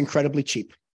and it's incredibly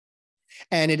cheap.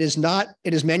 And it is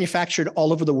manufactured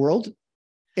all over the world.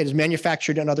 It is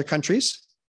manufactured in other countries.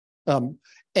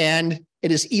 And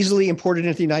it is easily imported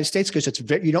into the United States because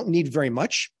you don't need very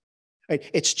much. Right?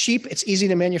 It's cheap, it's easy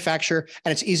to manufacture,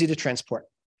 and it's easy to transport.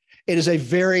 It is a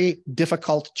very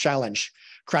difficult challenge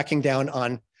cracking down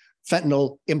on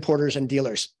fentanyl importers and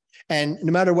dealers. And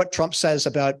no matter what Trump says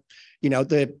about,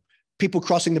 the people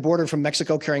crossing the border from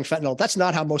Mexico carrying fentanyl, that's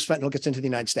not how most fentanyl gets into the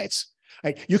United States.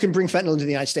 Right? You can bring fentanyl into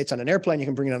the United States on an airplane, you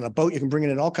can bring it on a boat, you can bring it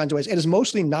in all kinds of ways. It is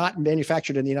mostly not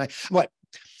manufactured in the United States. What?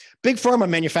 Big Pharma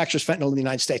manufactures fentanyl in the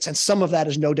United States, and some of that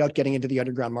is no doubt getting into the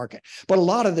underground market. But a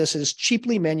lot of this is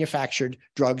cheaply manufactured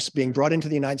drugs being brought into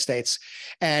the United States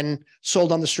and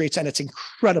sold on the streets, and it's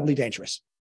incredibly dangerous.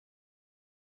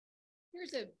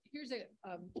 Here's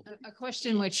a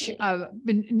question which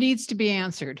needs to be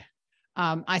answered,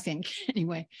 I think,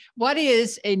 anyway. What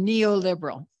is a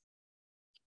neoliberal?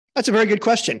 That's a very good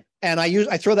question. And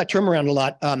I throw that term around a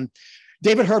lot.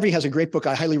 David Harvey has a great book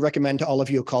I highly recommend to all of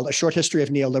you called A Short History of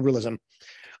Neoliberalism.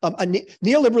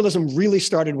 Neoliberalism really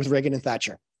started with Reagan and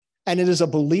Thatcher. And it is a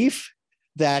belief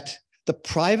that the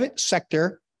private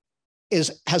sector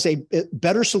has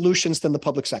better solutions than the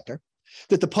public sector,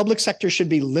 that the public sector should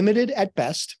be limited at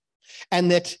best, and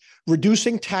that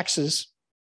reducing taxes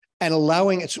and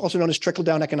allowing, it's also known as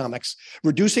trickle-down economics,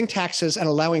 reducing taxes and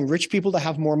allowing rich people to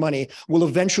have more money will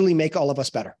eventually make all of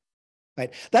us better.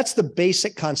 Right? That's the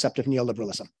basic concept of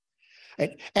neoliberalism.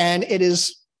 Right? And it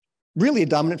is really a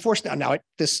dominant force now. Now,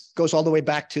 this goes all the way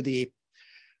back to the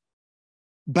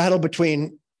battle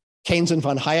between Keynes and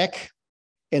von Hayek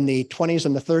in the 20s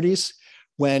and the 30s,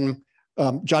 when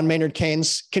John Maynard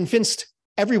Keynes convinced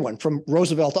everyone from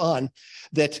Roosevelt on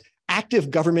that active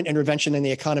government intervention in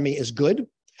the economy is good,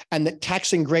 and that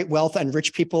taxing great wealth and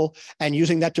rich people and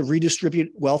using that to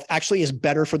redistribute wealth actually is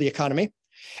better for the economy.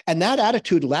 And that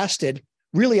attitude lasted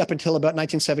really up until about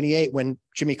 1978, when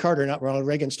Jimmy Carter, not Ronald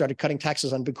Reagan, started cutting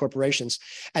taxes on big corporations,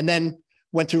 and then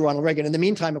went through Ronald Reagan. In the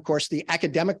meantime, of course, the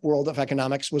academic world of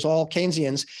economics was all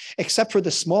Keynesians, except for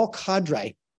the small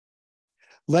cadre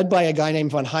led by a guy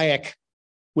named von Hayek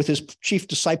with his chief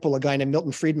disciple, a guy named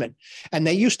Milton Friedman. And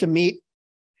they used to meet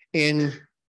in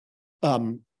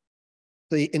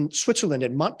Switzerland,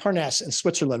 in Montparnasse in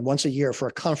Switzerland, once a year for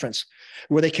a conference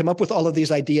where they came up with all of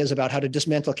these ideas about how to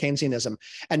dismantle Keynesianism.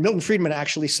 And Milton Friedman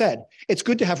actually said, it's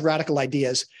good to have radical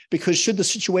ideas because should the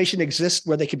situation exist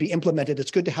where they could be implemented,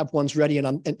 it's good to have ones ready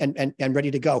and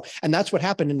ready to go. And that's what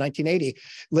happened in 1980,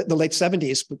 the late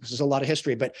 70s, because there's a lot of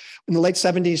history, but in the late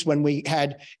 70s, when we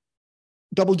had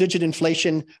double-digit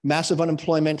inflation, massive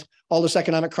unemployment, all this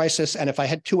economic crisis, and if I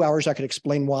had 2 hours, I could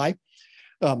explain why.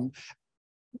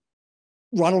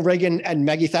 Ronald Reagan and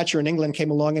Maggie Thatcher in England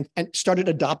came along and started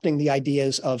adopting the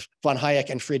ideas of von Hayek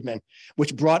and Friedman,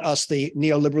 which brought us the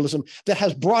neoliberalism that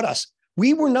has brought us.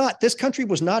 This country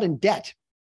was not in debt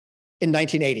in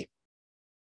 1980,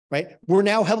 right? We're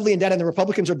now heavily in debt and the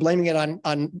Republicans are blaming it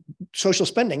on social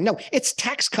spending. No, it's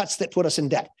tax cuts that put us in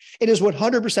debt. It is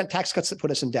 100% tax cuts that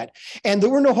put us in debt. And there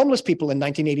were no homeless people in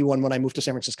 1981 when I moved to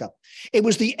San Francisco. It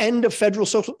was the end of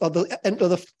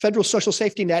the federal social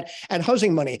safety net and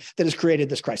housing money that has created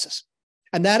this crisis.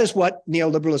 And that is what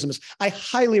neoliberalism is. I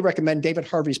highly recommend David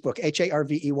Harvey's book,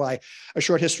 Harvey, A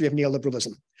Short History of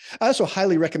Neoliberalism. I also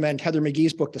highly recommend Heather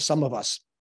McGhee's book, The Sum of Us,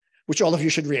 which all of you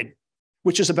should read,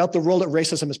 which is about the role that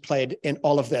racism has played in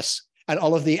all of this and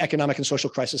all of the economic and social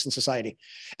crisis in society.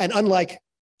 And unlike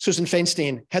Susan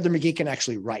Feinstein, Heather McGhee can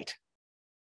actually write.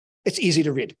 It's easy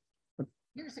to read.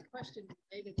 Here's a question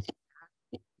related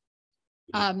to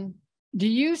that. Do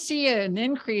you see an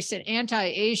increase in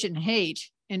anti-Asian hate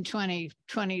in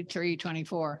 2023,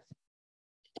 24?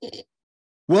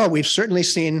 Well, we've certainly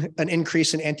seen an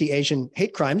increase in anti-Asian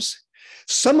hate crimes.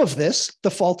 Some of this, a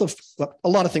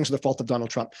lot of things are the fault of Donald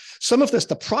Trump. Some of this,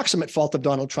 the proximate fault of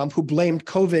Donald Trump, who blamed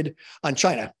COVID on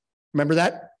China. Remember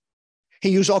that? He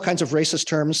used all kinds of racist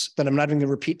terms that I'm not even going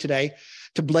to repeat today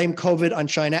to blame COVID on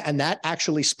China, and that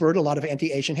actually spurred a lot of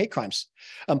anti-Asian hate crimes.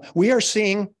 We are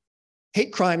seeing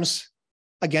hate crimes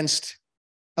against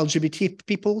LGBT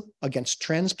people, against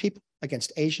trans people,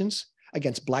 against Asians,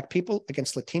 against Black people,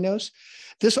 against Latinos.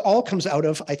 This all comes out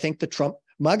of, I think, the Trump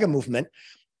MAGA movement,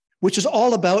 which is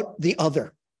all about the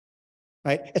other,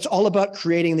 right? It's all about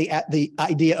creating the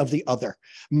idea of the other.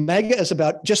 MAGA is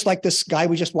about, just like this guy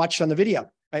we just watched on the video,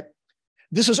 right?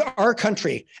 This is our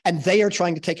country, and they are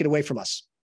trying to take it away from us.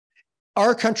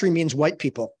 Our country means white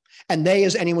people, and they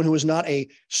is anyone who is not a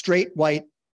straight, white,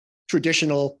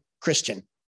 traditional Christian.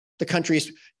 The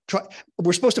country's,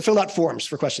 we're supposed to fill out forms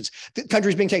for questions. The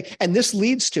country's being taken, and this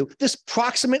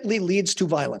proximately leads to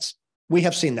violence. We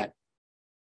have seen that.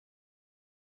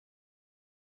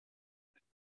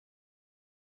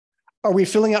 Are we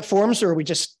filling out forms, or are we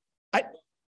just?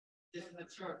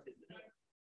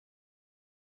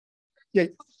 Yeah.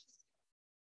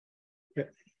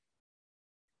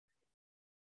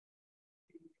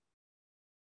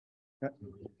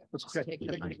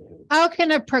 How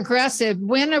can a progressive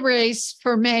win a race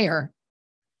for mayor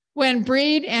when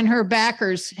Breed and her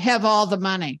backers have all the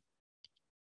money?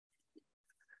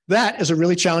 That is a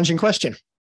really challenging question.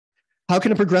 How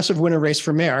can a progressive win a race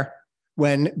for mayor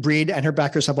when Breed and her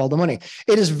backers have all the money?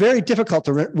 It is very difficult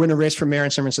to win a race for mayor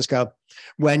in San Francisco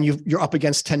when you're up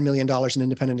against $10 million in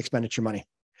independent expenditure money.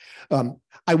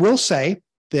 I will say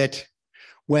that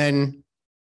when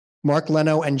Mark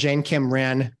Leno and Jane Kim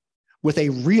ran with a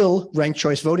real ranked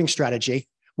choice voting strategy,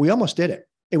 we almost did it.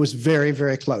 It was very,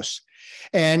 very close.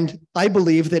 And I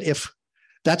believe that if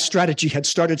that strategy had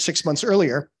started 6 months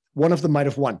earlier, one of them might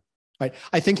have won, right?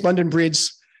 I think London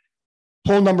Breed's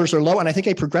poll numbers are low, and I think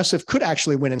a progressive could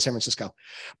actually win in San Francisco.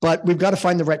 But we've got to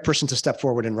find the right person to step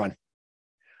forward and run.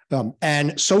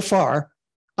 And so far,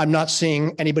 I'm not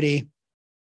seeing anybody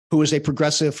who is a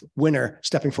progressive winner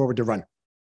stepping forward to run.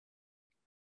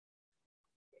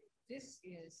 This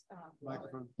is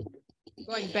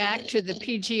going back to the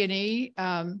PG&E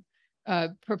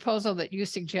proposal that you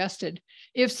suggested.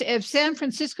 If San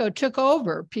Francisco took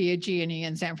over PG&E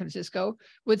in San Francisco,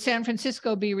 would San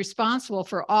Francisco be responsible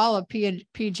for all of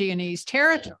PG&E's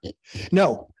territory?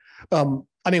 No.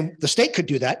 I mean, the state could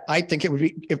do that. I think it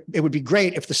would be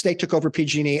great if the state took over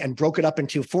PG&E and broke it up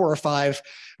into 4 or 5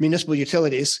 municipal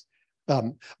utilities.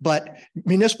 But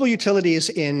municipal utilities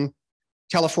in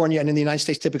California and in the United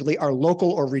States typically are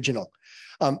local or regional.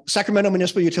 Sacramento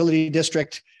Municipal Utility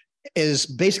District is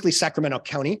basically Sacramento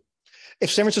County. If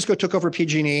San Francisco took over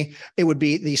PG&E, it would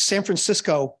be the San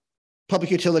Francisco Public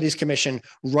Utilities Commission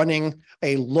running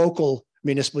a local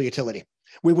municipal utility.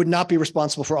 We would not be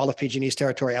responsible for all of PG&E's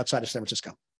territory outside of San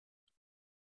Francisco.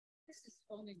 This is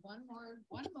only one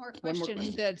more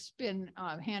question that's been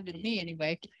handed me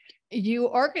anyway.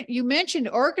 You mentioned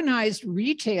organized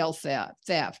retail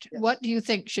theft. Yes. What do you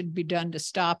think should be done to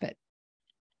stop it?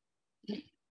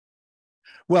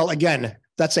 Well, again,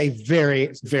 that's a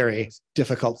very, very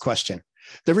difficult question.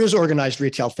 There is organized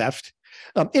retail theft.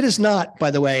 It is not,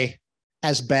 by the way,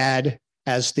 as bad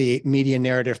as the media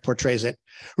narrative portrays it.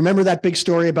 Remember that big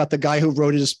story about the guy who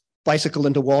rode his bicycle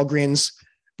into Walgreens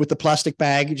with the plastic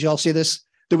bag? Did you all see this?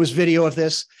 There was video of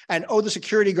this. And oh, the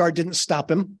security guard didn't stop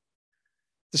him.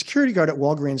 The security guard at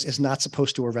Walgreens is not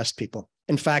supposed to arrest people.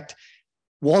 In fact,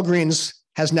 Walgreens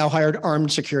has now hired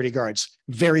armed security guards.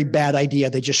 Very bad idea.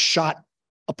 They just shot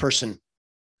a person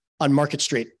on Market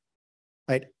Street,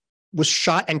 right? was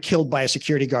shot and killed by a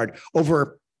security guard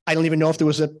over, I don't even know if there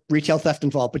was a retail theft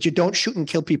involved, but you don't shoot and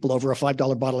kill people over a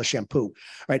 $5 bottle of shampoo,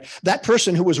 right? That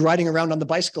person who was riding around on the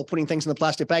bicycle, putting things in the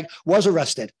plastic bag, was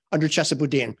arrested under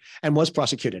Chesapeake and was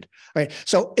prosecuted, right?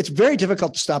 So it's very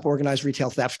difficult to stop organized retail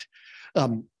theft.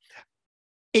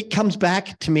 It comes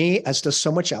back to me, as does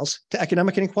so much else, to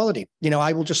economic inequality. You know,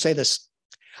 I will just say this.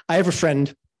 I have a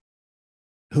friend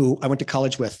who I went to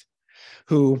college with,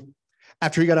 who,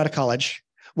 after he got out of college,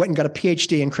 went and got a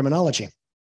PhD in criminology.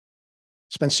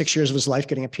 Spent 6 years of his life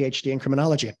getting a PhD in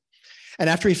criminology. And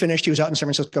after he finished, he was out in San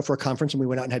Francisco for a conference, and we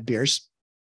went out and had beers.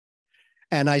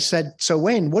 And I said, so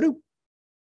Wayne, what do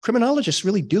criminologists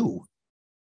really do?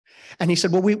 And he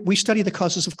said, well, we study the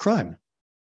causes of crime.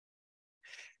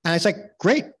 And I was like,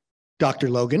 great, Dr.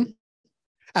 Logan.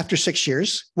 After 6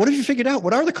 years, what have you figured out?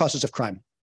 What are the causes of crime?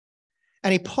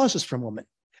 And he pauses for a moment.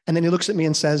 And then he looks at me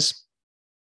and says,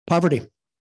 poverty.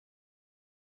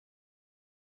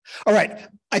 All right,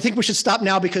 I think we should stop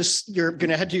now because you're going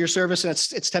to head to your service and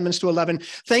it's 10 minutes to 11.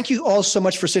 Thank you all so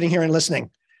much for sitting here and listening.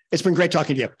 It's been great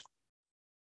talking to you.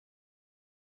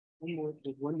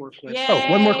 One more question. Yay.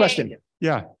 Oh, one more question.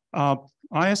 Yeah, I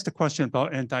asked a question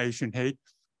about anti-Asian hate.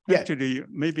 Yeah. Actually,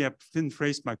 maybe I didn't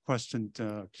phrase my question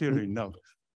clearly enough.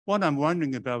 What I'm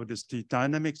wondering about is the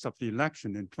dynamics of the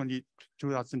election in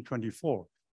 2024.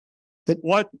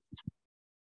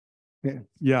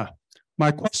 Yeah,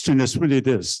 my question is really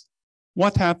this.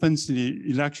 What happens in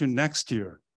the election next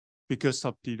year? Because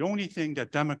of the only thing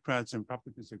that Democrats and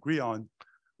Republicans agree on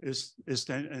is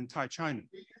the anti-China.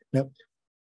 Yep.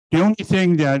 The only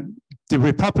thing that the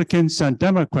Republicans and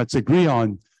Democrats agree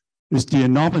on is the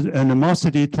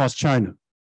animosity towards China.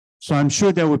 So I'm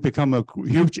sure that will become a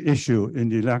huge issue in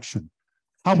the election.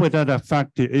 How would that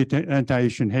affect the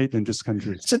anti-Asian hate in this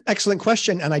country? It's an excellent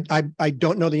question, and I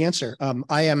don't know the answer.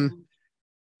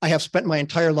 I have spent my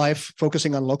entire life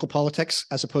focusing on local politics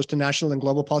as opposed to national and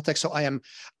global politics. So I am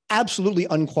absolutely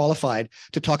unqualified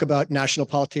to talk about national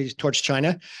politics towards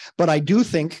China. But I do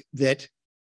think that,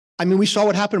 I mean, we saw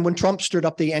what happened when Trump stirred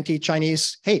up the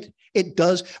anti-Chinese hate. It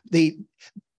does, the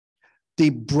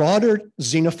broader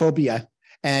xenophobia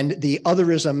and the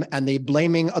otherism and the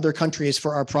blaming other countries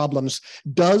for our problems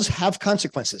does have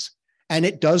consequences, and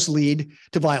it does lead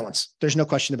to violence. There's no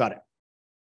question about it.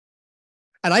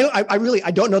 And I really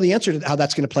don't know the answer to how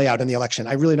that's going to play out in the election.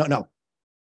 I really don't know.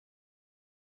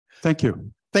 Thank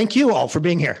you. Thank you all for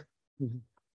being here.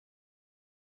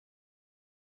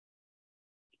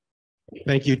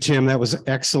 Thank you, Tim. That was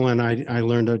excellent. I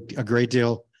learned a great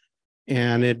deal,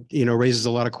 and it raises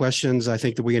a lot of questions. I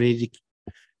think that we need to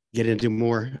get into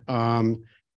more.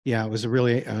 Yeah, it was a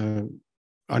really an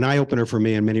eye opener for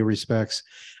me in many respects.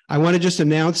 I want to just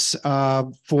announce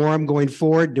forum going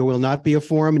forward. There will not be a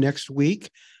forum next week,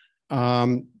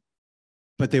 but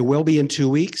there will be in 2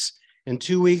 weeks. In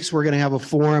 2 weeks, we're going to have a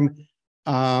forum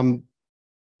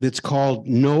that's called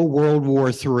No World War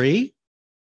III.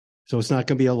 So it's not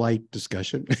going to be a light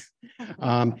discussion.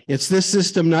 It's this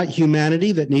system, not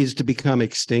humanity, that needs to become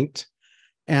extinct.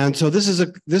 And so this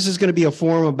is going to be a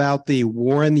forum about the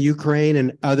war in the Ukraine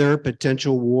and other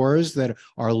potential wars that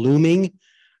are looming.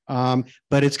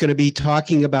 But it's going to be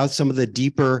talking about some of the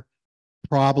deeper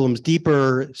problems,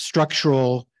 deeper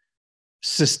structural,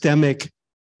 systemic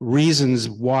reasons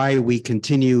why we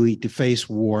continue to face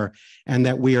war, and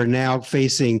that we are now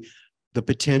facing the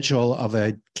potential of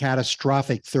a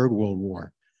catastrophic third world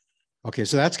war. Okay,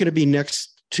 so that's going to be in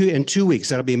 2 weeks.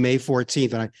 That'll be May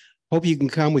 14th. And I hope you can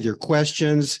come with your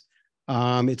questions.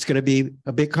 It's going to be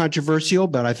a bit controversial,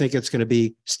 but I think it's going to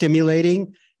be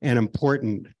stimulating and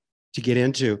important to get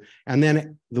into. And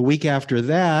then the week after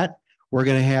that, we're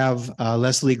going to have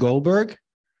Leslie Goldberg,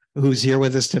 who's here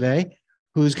with us today,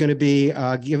 who's going to be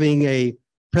giving a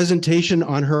presentation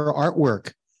on her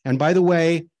artwork. And by the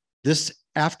way, this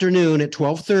afternoon at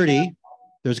 12:30,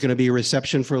 there's going to be a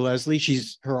reception for Leslie.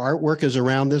 Her artwork is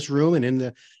around this room and in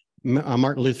the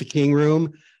Martin Luther King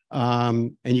room.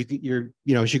 And you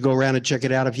should go around and check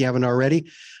it out if you haven't already.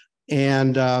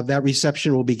 And that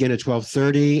reception will begin at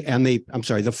 12:30, and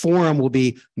the forum will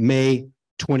be May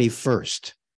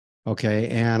 21st. Okay,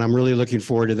 and I'm really looking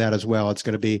forward to that as well. It's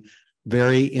going to be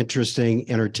very interesting,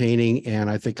 entertaining, and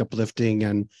I think uplifting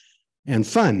and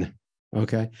fun.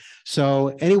 Okay, so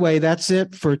anyway, that's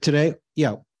it for today.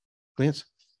 Yeah, Lance.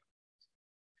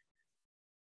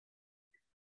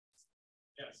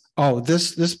 Yes. Oh,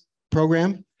 this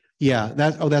program. Yeah,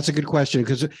 that's a good question,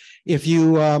 because if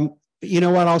you you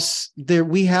know what,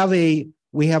 we have a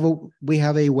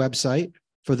website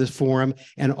for this forum,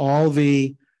 and all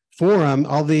the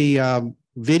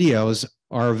videos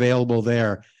are available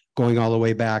there, going all the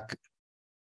way back,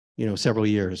 several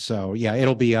years. So yeah,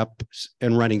 it'll be up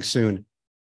and running soon.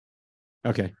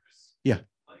 Okay. Yeah.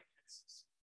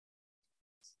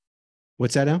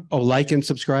 What's that now? Oh, like and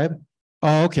subscribe.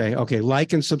 Oh, okay. Okay.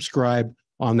 Like and subscribe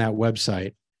on that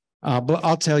website. But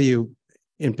I'll tell you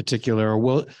in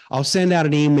particular, I'll send out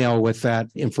an email with that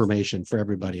information for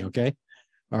everybody. Okay.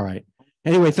 All right.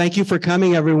 Anyway, thank you for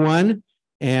coming, everyone.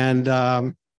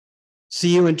 And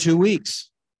see you in 2 weeks.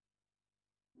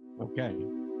 Okay.